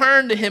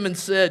turned to him and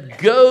said,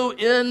 go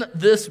in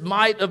this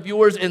might of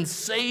yours and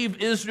save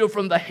Israel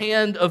from the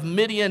hand of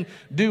Midian.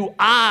 Do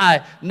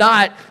I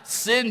not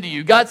send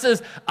you? God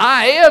says,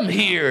 I am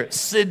here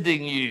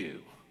sending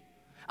you.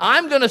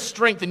 I'm going to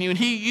strengthen you. And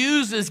he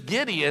uses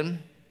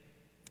Gideon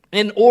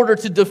in order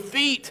to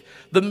defeat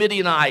the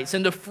Midianites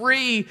and to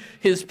free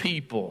his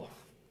people.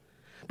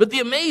 But the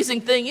amazing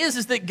thing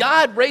is that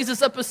God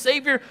raises up a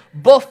Savior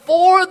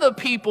before the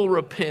people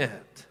repent.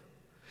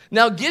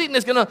 Now, Gideon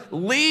is going to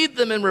lead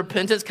them in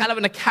repentance, kind of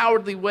in a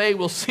cowardly way,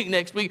 we'll see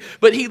next week.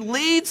 But he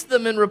leads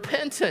them in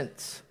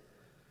repentance.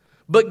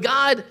 But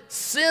God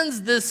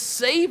sends this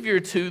Savior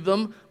to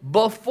them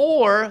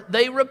before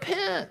they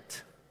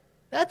repent.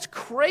 That's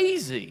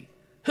crazy.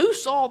 Who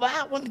saw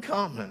that one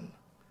coming?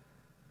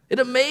 It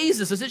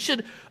amazes us. It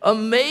should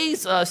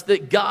amaze us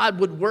that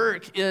God would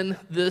work in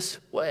this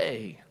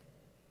way.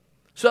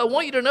 So I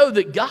want you to know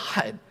that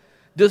God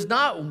does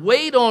not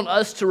wait on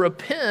us to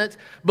repent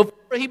before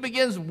he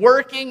begins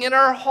working in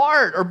our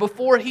heart, or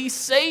before he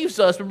saves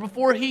us, or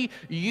before he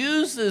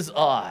uses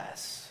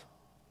us.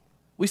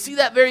 We see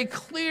that very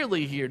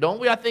clearly here, don't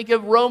we? I think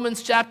of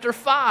Romans chapter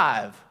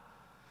 5.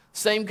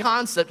 Same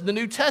concept in the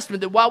New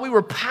Testament, that while we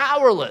were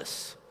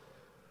powerless,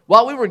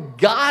 while we were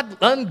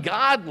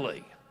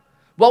ungodly,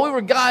 while we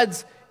were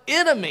God's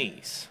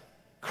enemies,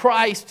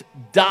 Christ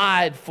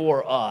died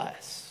for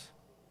us.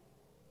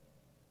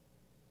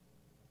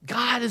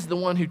 God is the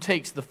one who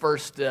takes the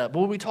first step.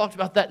 Well, we talked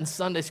about that in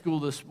Sunday school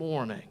this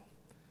morning.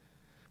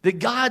 That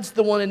God's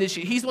the one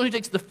initiating. He's the one who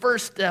takes the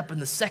first step and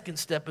the second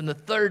step and the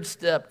third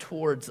step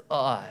towards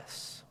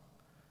us.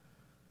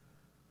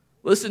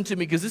 Listen to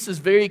me, because this is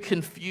very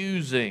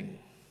confusing.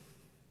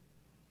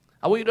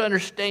 I want you to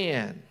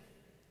understand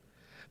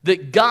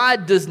that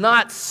God does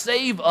not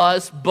save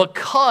us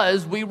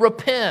because we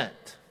repent.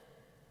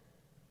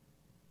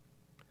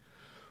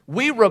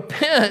 We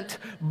repent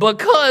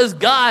because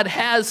God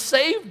has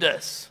saved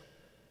us.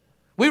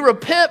 We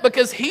repent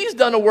because he's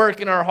done a work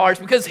in our hearts,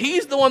 because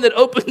he's the one that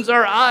opens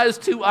our eyes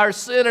to our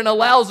sin and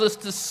allows us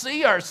to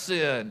see our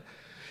sin.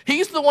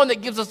 He's the one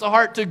that gives us a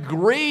heart to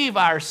grieve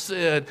our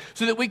sin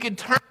so that we can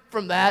turn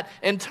from that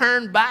and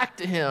turn back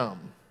to him.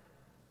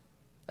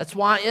 That's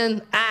why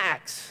in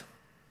Acts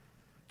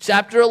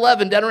chapter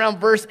 11, down around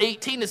verse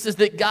 18, it says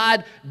that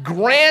God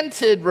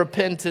granted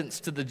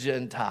repentance to the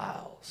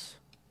Gentiles.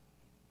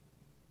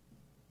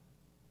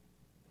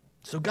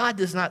 So God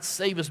does not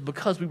save us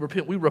because we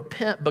repent. We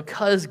repent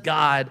because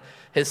God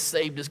has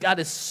saved us. God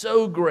is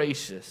so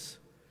gracious.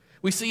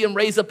 We see him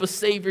raise up a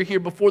Savior here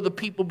before the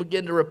people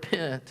begin to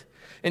repent.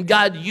 And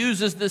God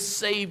uses this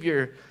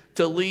Savior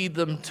to lead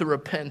them to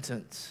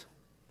repentance.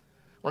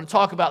 I want to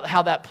talk about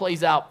how that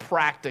plays out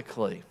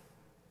practically.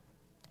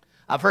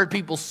 I've heard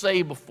people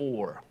say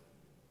before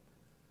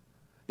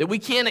that we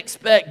can't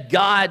expect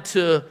God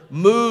to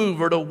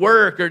move or to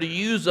work or to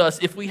use us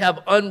if we have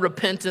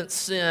unrepentant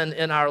sin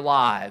in our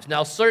lives.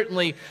 Now,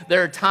 certainly,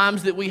 there are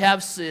times that we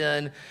have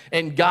sin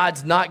and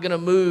God's not going to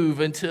move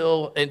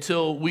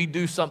until we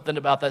do something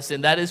about that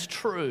sin. That is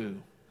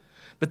true.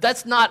 But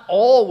that's not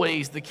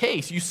always the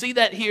case. You see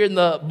that here in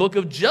the book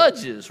of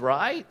Judges,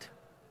 right?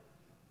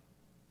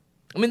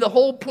 I mean, the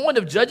whole point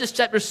of Judges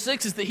chapter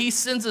 6 is that he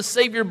sends a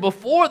Savior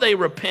before they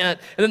repent,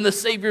 and then the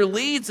Savior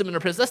leads them in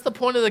repentance. That's the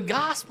point of the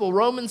gospel,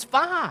 Romans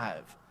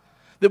 5.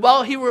 That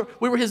while we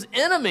were his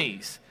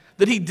enemies,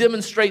 that he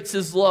demonstrates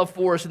his love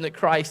for us and that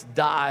Christ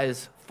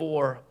dies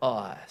for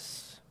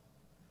us.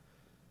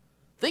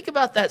 Think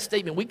about that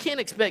statement. We can't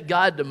expect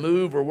God to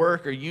move or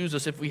work or use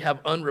us if we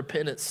have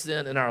unrepentant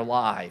sin in our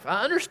life.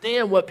 I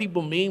understand what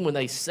people mean when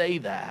they say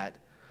that.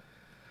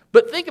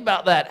 But think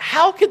about that.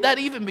 How could that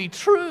even be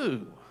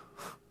true?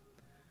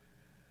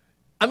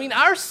 I mean,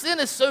 our sin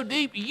is so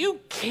deep, you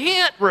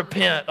can't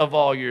repent of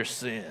all your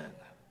sin.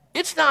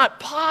 It's not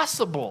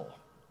possible.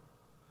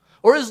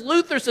 Or as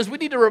Luther says, we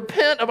need to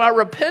repent of our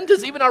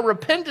repentance. Even our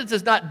repentance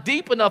is not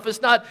deep enough.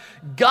 It's not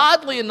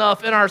godly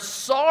enough in our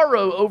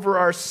sorrow over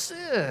our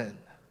sin.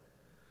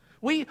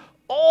 We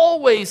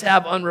always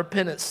have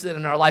unrepentant sin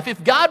in our life.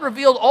 If God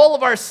revealed all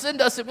of our sin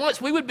to us at once,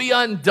 we would be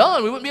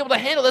undone. We wouldn't be able to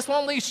handle it. That's why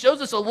he only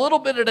shows us a little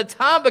bit at a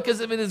time, because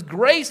of his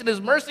grace and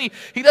his mercy,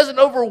 he doesn't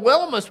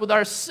overwhelm us with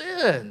our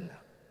sin.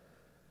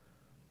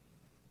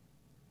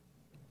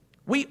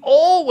 We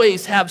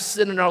always have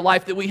sin in our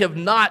life that we have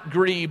not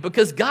grieved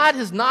because God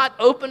has not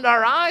opened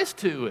our eyes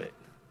to it.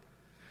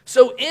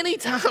 So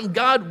anytime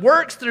God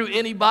works through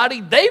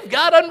anybody, they've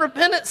got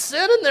unrepentant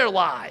sin in their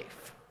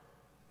life.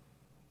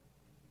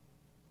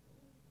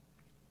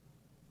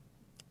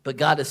 But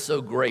God is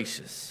so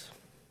gracious.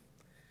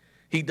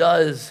 He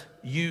does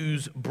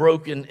use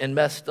broken and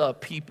messed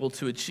up people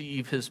to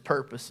achieve his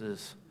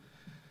purposes.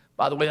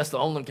 By the way, that's the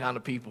only kind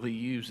of people he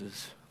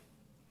uses.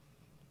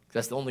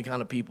 That's the only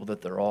kind of people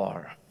that there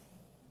are.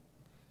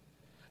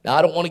 Now,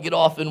 I don't want to get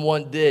off in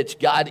one ditch.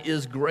 God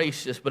is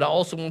gracious, but I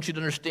also want you to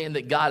understand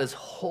that God is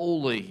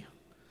holy.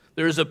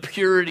 There is a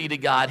purity to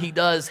God. He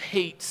does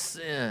hate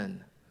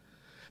sin.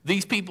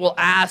 These people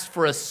asked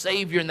for a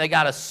Savior, and they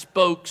got a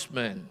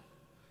spokesman.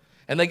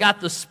 And they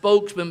got the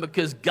spokesman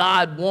because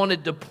God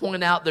wanted to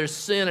point out their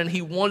sin, and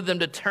He wanted them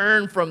to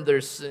turn from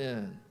their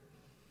sin.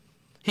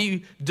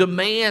 He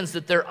demands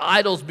that their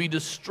idols be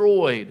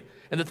destroyed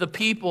and that the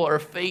people are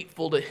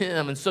faithful to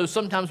Him. And so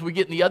sometimes we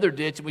get in the other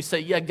ditch and we say,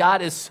 yeah,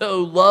 God is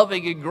so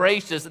loving and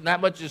gracious, and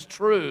that much is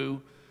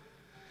true.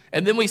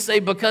 And then we say,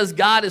 because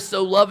God is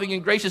so loving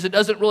and gracious, it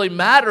doesn't really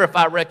matter if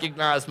I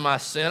recognize my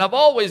sin. I've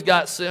always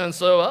got sin,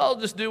 so I'll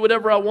just do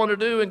whatever I want to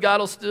do, and God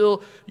will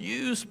still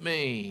use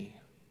me.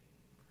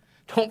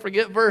 Don't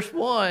forget verse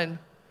 1.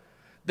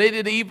 They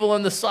did evil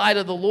in the sight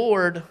of the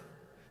Lord,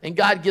 and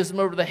God gives them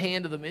over to the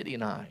hand of the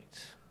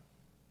Midianites.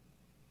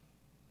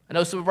 I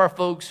know some of our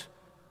folks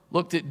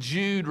looked at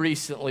Jude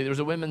recently. There was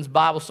a women's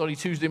Bible study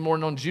Tuesday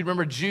morning on Jude.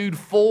 Remember Jude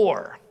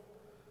 4,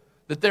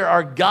 that there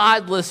are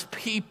godless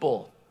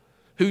people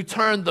who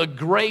turn the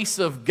grace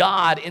of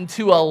God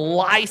into a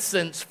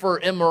license for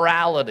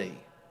immorality.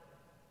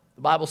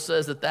 The Bible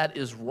says that that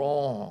is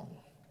wrong.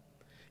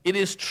 It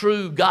is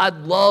true,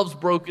 God loves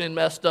broken and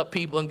messed up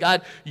people, and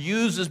God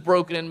uses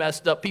broken and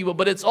messed up people,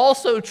 but it's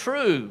also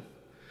true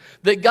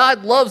that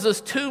God loves us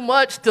too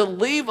much to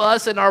leave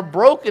us in our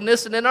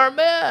brokenness and in our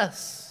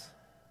mess.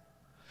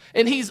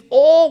 And He's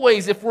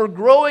always, if we're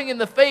growing in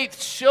the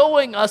faith,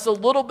 showing us a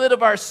little bit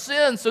of our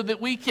sin so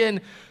that we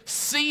can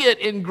see it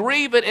and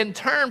grieve it and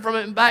turn from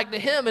it and back to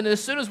Him. And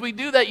as soon as we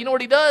do that, you know what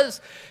He does?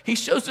 He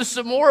shows us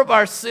some more of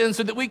our sin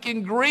so that we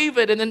can grieve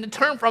it and then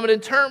turn from it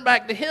and turn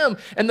back to Him.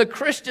 And the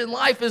Christian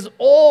life is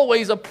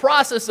always a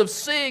process of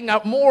seeing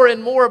out more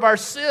and more of our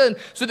sin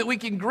so that we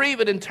can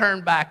grieve it and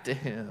turn back to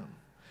Him.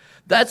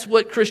 That's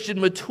what Christian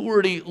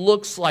maturity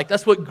looks like.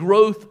 That's what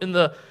growth in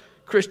the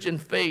Christian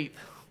faith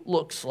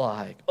looks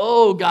like.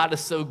 Oh, God is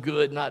so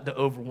good not to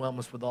overwhelm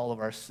us with all of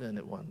our sin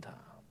at one time.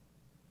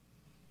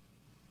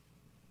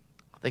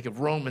 Think of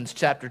Romans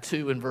chapter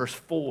 2 and verse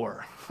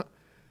 4.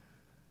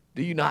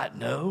 Do you not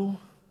know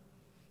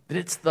that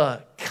it's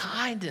the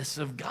kindness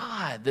of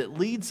God that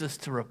leads us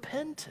to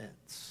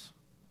repentance?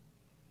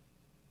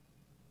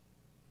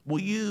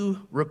 Will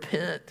you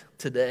repent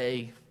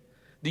today?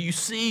 Do you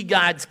see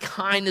God's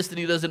kindness, that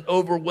He doesn't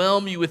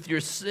overwhelm you with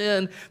your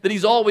sin, that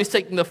He's always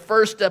taking the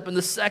first step and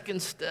the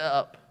second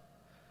step?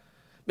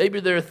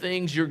 Maybe there are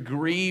things you're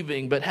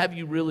grieving, but have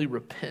you really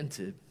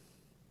repented?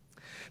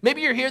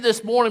 Maybe you're here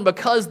this morning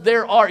because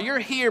you're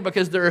here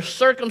because there are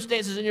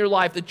circumstances in your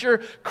life that you're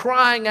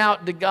crying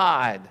out to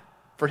God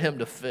for Him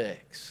to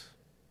fix.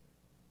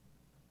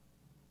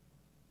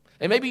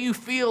 And maybe you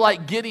feel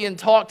like Gideon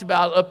talked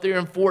about up there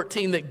in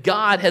 14, that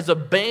God has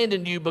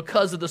abandoned you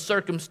because of the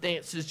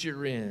circumstances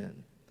you're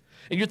in.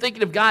 And you're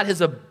thinking, if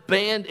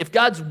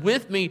God's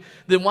with me,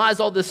 then why has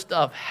all this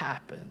stuff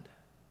happened?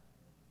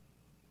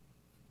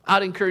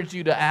 I'd encourage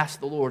you to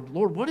ask the Lord,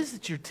 Lord, what is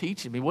it you're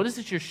teaching me? What is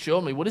it you're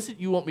showing me? What is it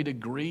you want me to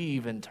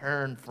grieve and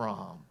turn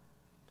from?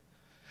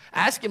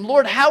 Ask Him,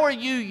 Lord, how are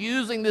you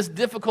using this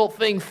difficult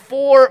thing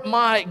for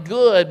my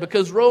good?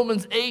 Because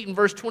Romans 8 and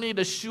verse 28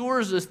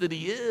 assures us that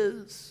He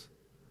is.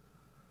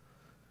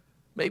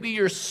 Maybe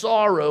your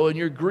sorrow and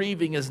your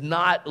grieving is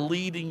not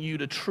leading you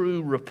to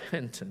true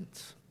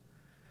repentance.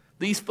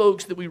 These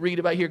folks that we read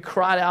about here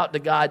cried out to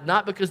God,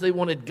 not because they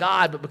wanted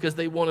God, but because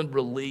they wanted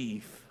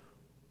relief.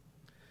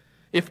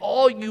 If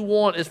all you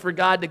want is for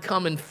God to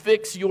come and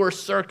fix your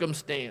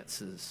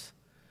circumstances,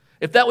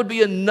 if that would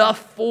be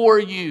enough for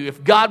you,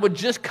 if God would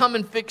just come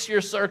and fix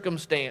your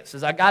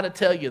circumstances, I got to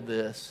tell you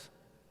this.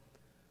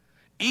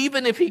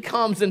 Even if He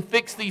comes and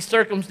fixes these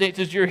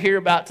circumstances you're here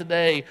about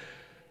today,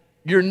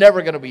 you're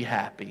never going to be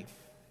happy.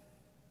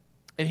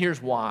 And here's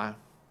why.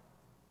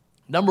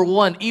 Number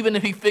one, even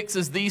if He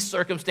fixes these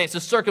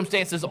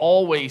circumstances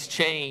always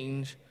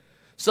change.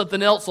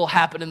 Something else will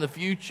happen in the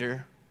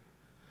future.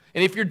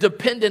 And if you're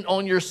dependent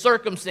on your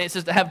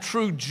circumstances to have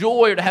true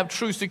joy or to have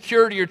true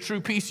security or true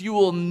peace, you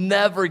will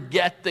never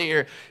get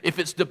there if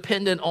it's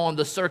dependent on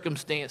the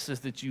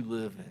circumstances that you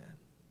live in.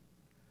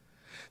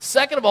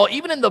 Second of all,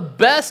 even in the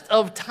best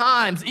of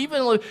times,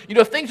 even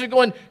if things are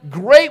going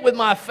great with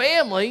my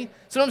family,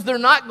 sometimes they're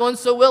not going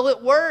so well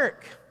at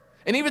work.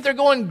 And even if they're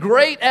going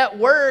great at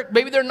work,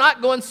 maybe they're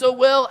not going so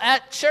well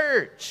at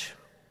church.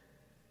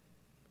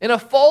 In a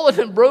fallen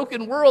and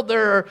broken world,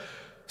 there are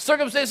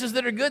circumstances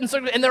that are good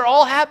and they're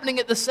all happening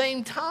at the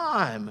same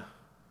time.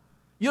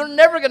 You're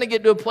never going to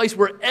get to a place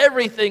where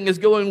everything is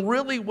going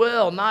really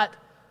well, not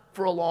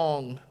for a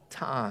long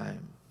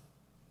time.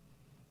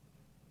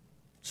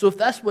 So if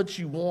that's what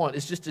you want,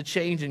 it's just a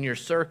change in your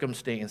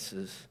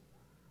circumstances,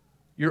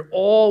 you're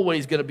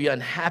always going to be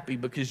unhappy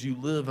because you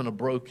live in a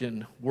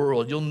broken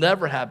world. You'll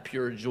never have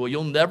pure joy.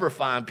 You'll never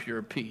find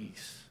pure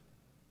peace.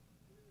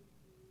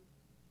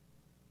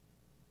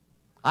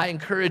 I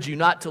encourage you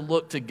not to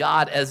look to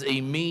God as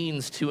a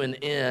means to an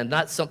end,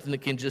 not something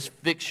that can just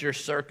fix your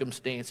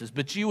circumstances,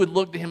 but you would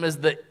look to Him as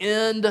the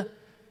end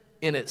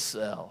in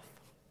itself.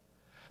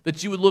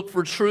 that you would look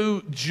for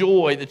true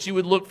joy, that you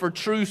would look for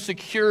true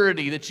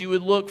security, that you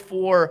would look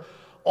for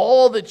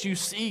all that you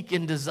seek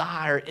and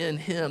desire in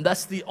Him.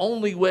 That's the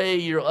only way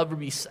you'll ever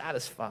be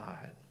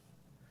satisfied.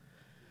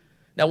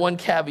 Now, one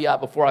caveat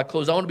before I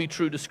close. I want to be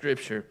true to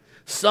Scripture.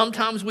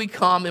 Sometimes we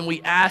come and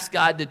we ask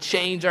God to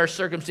change our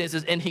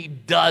circumstances, and He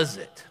does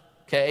it,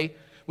 okay?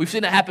 We've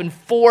seen it happen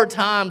 4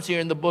 times here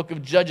in the book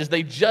of Judges.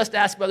 They just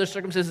asked about their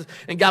circumstances,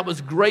 and God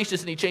was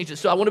gracious, and He changed it.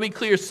 So I want to be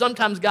clear.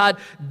 Sometimes God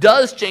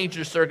does change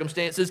your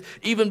circumstances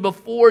even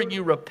before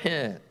you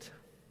repent.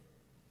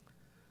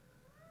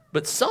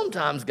 But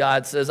sometimes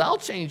God says, I'll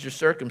change your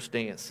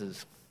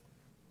circumstances.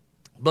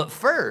 But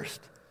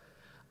first,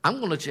 I'm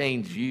going to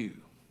change you.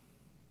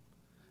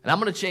 And I'm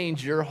going to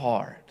change your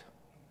heart.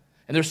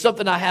 And there's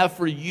something I have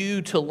for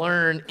you to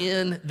learn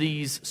in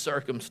these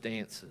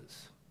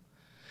circumstances.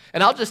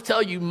 And I'll just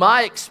tell you,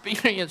 my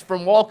experience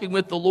from walking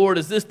with the Lord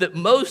is this, that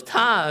most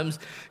times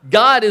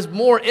God is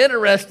more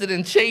interested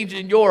in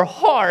changing your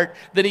heart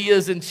than He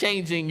is in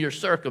changing your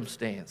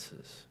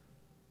circumstances.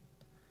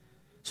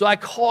 So I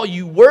call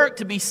you, work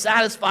to be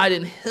satisfied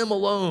in Him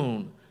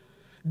alone.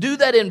 Do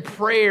that in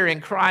prayer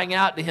and crying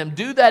out to Him.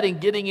 Do that in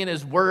getting in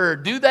His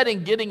Word. Do that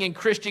in getting in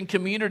Christian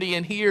community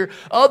and hear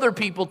other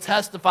people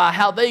testify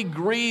how they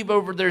grieve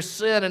over their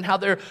sin and how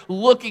they're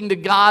looking to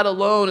God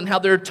alone and how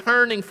they're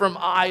turning from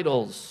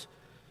idols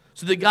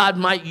so that God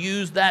might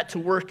use that to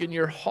work in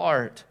your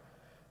heart,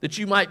 that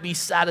you might be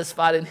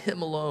satisfied in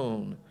Him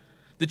alone,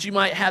 that you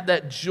might have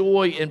that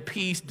joy and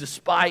peace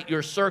despite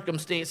your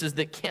circumstances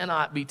that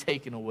cannot be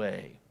taken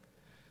away.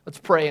 Let's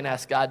pray and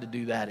ask God to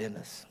do that in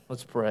us.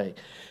 Let's pray.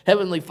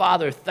 Heavenly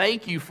Father,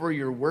 thank you for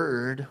your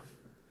word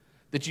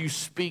that you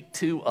speak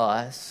to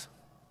us.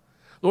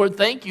 Lord,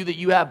 thank you that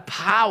you have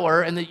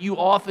power and that you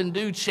often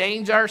do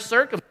change our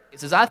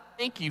circumstances. I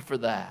thank you for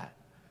that.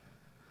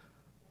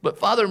 But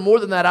Father,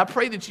 more than that, I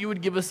pray that you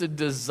would give us a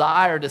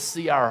desire to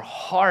see our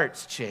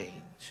hearts change,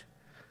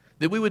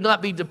 that we would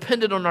not be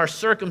dependent on our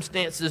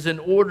circumstances in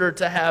order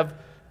to have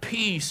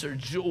peace or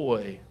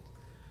joy,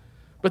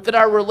 but that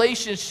our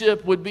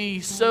relationship would be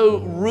so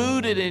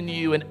rooted in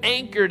you and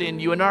anchored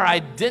in you, and our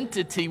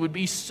identity would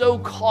be so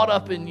caught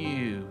up in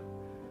you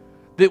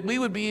that we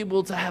would be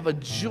able to have a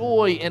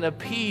joy and a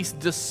peace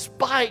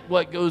despite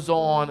what goes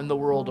on in the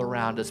world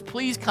around us.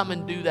 Please come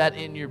and do that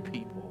in your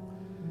people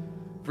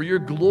for your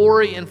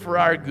glory and for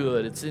our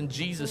good. It's in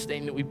Jesus'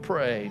 name that we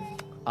pray.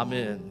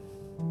 Amen.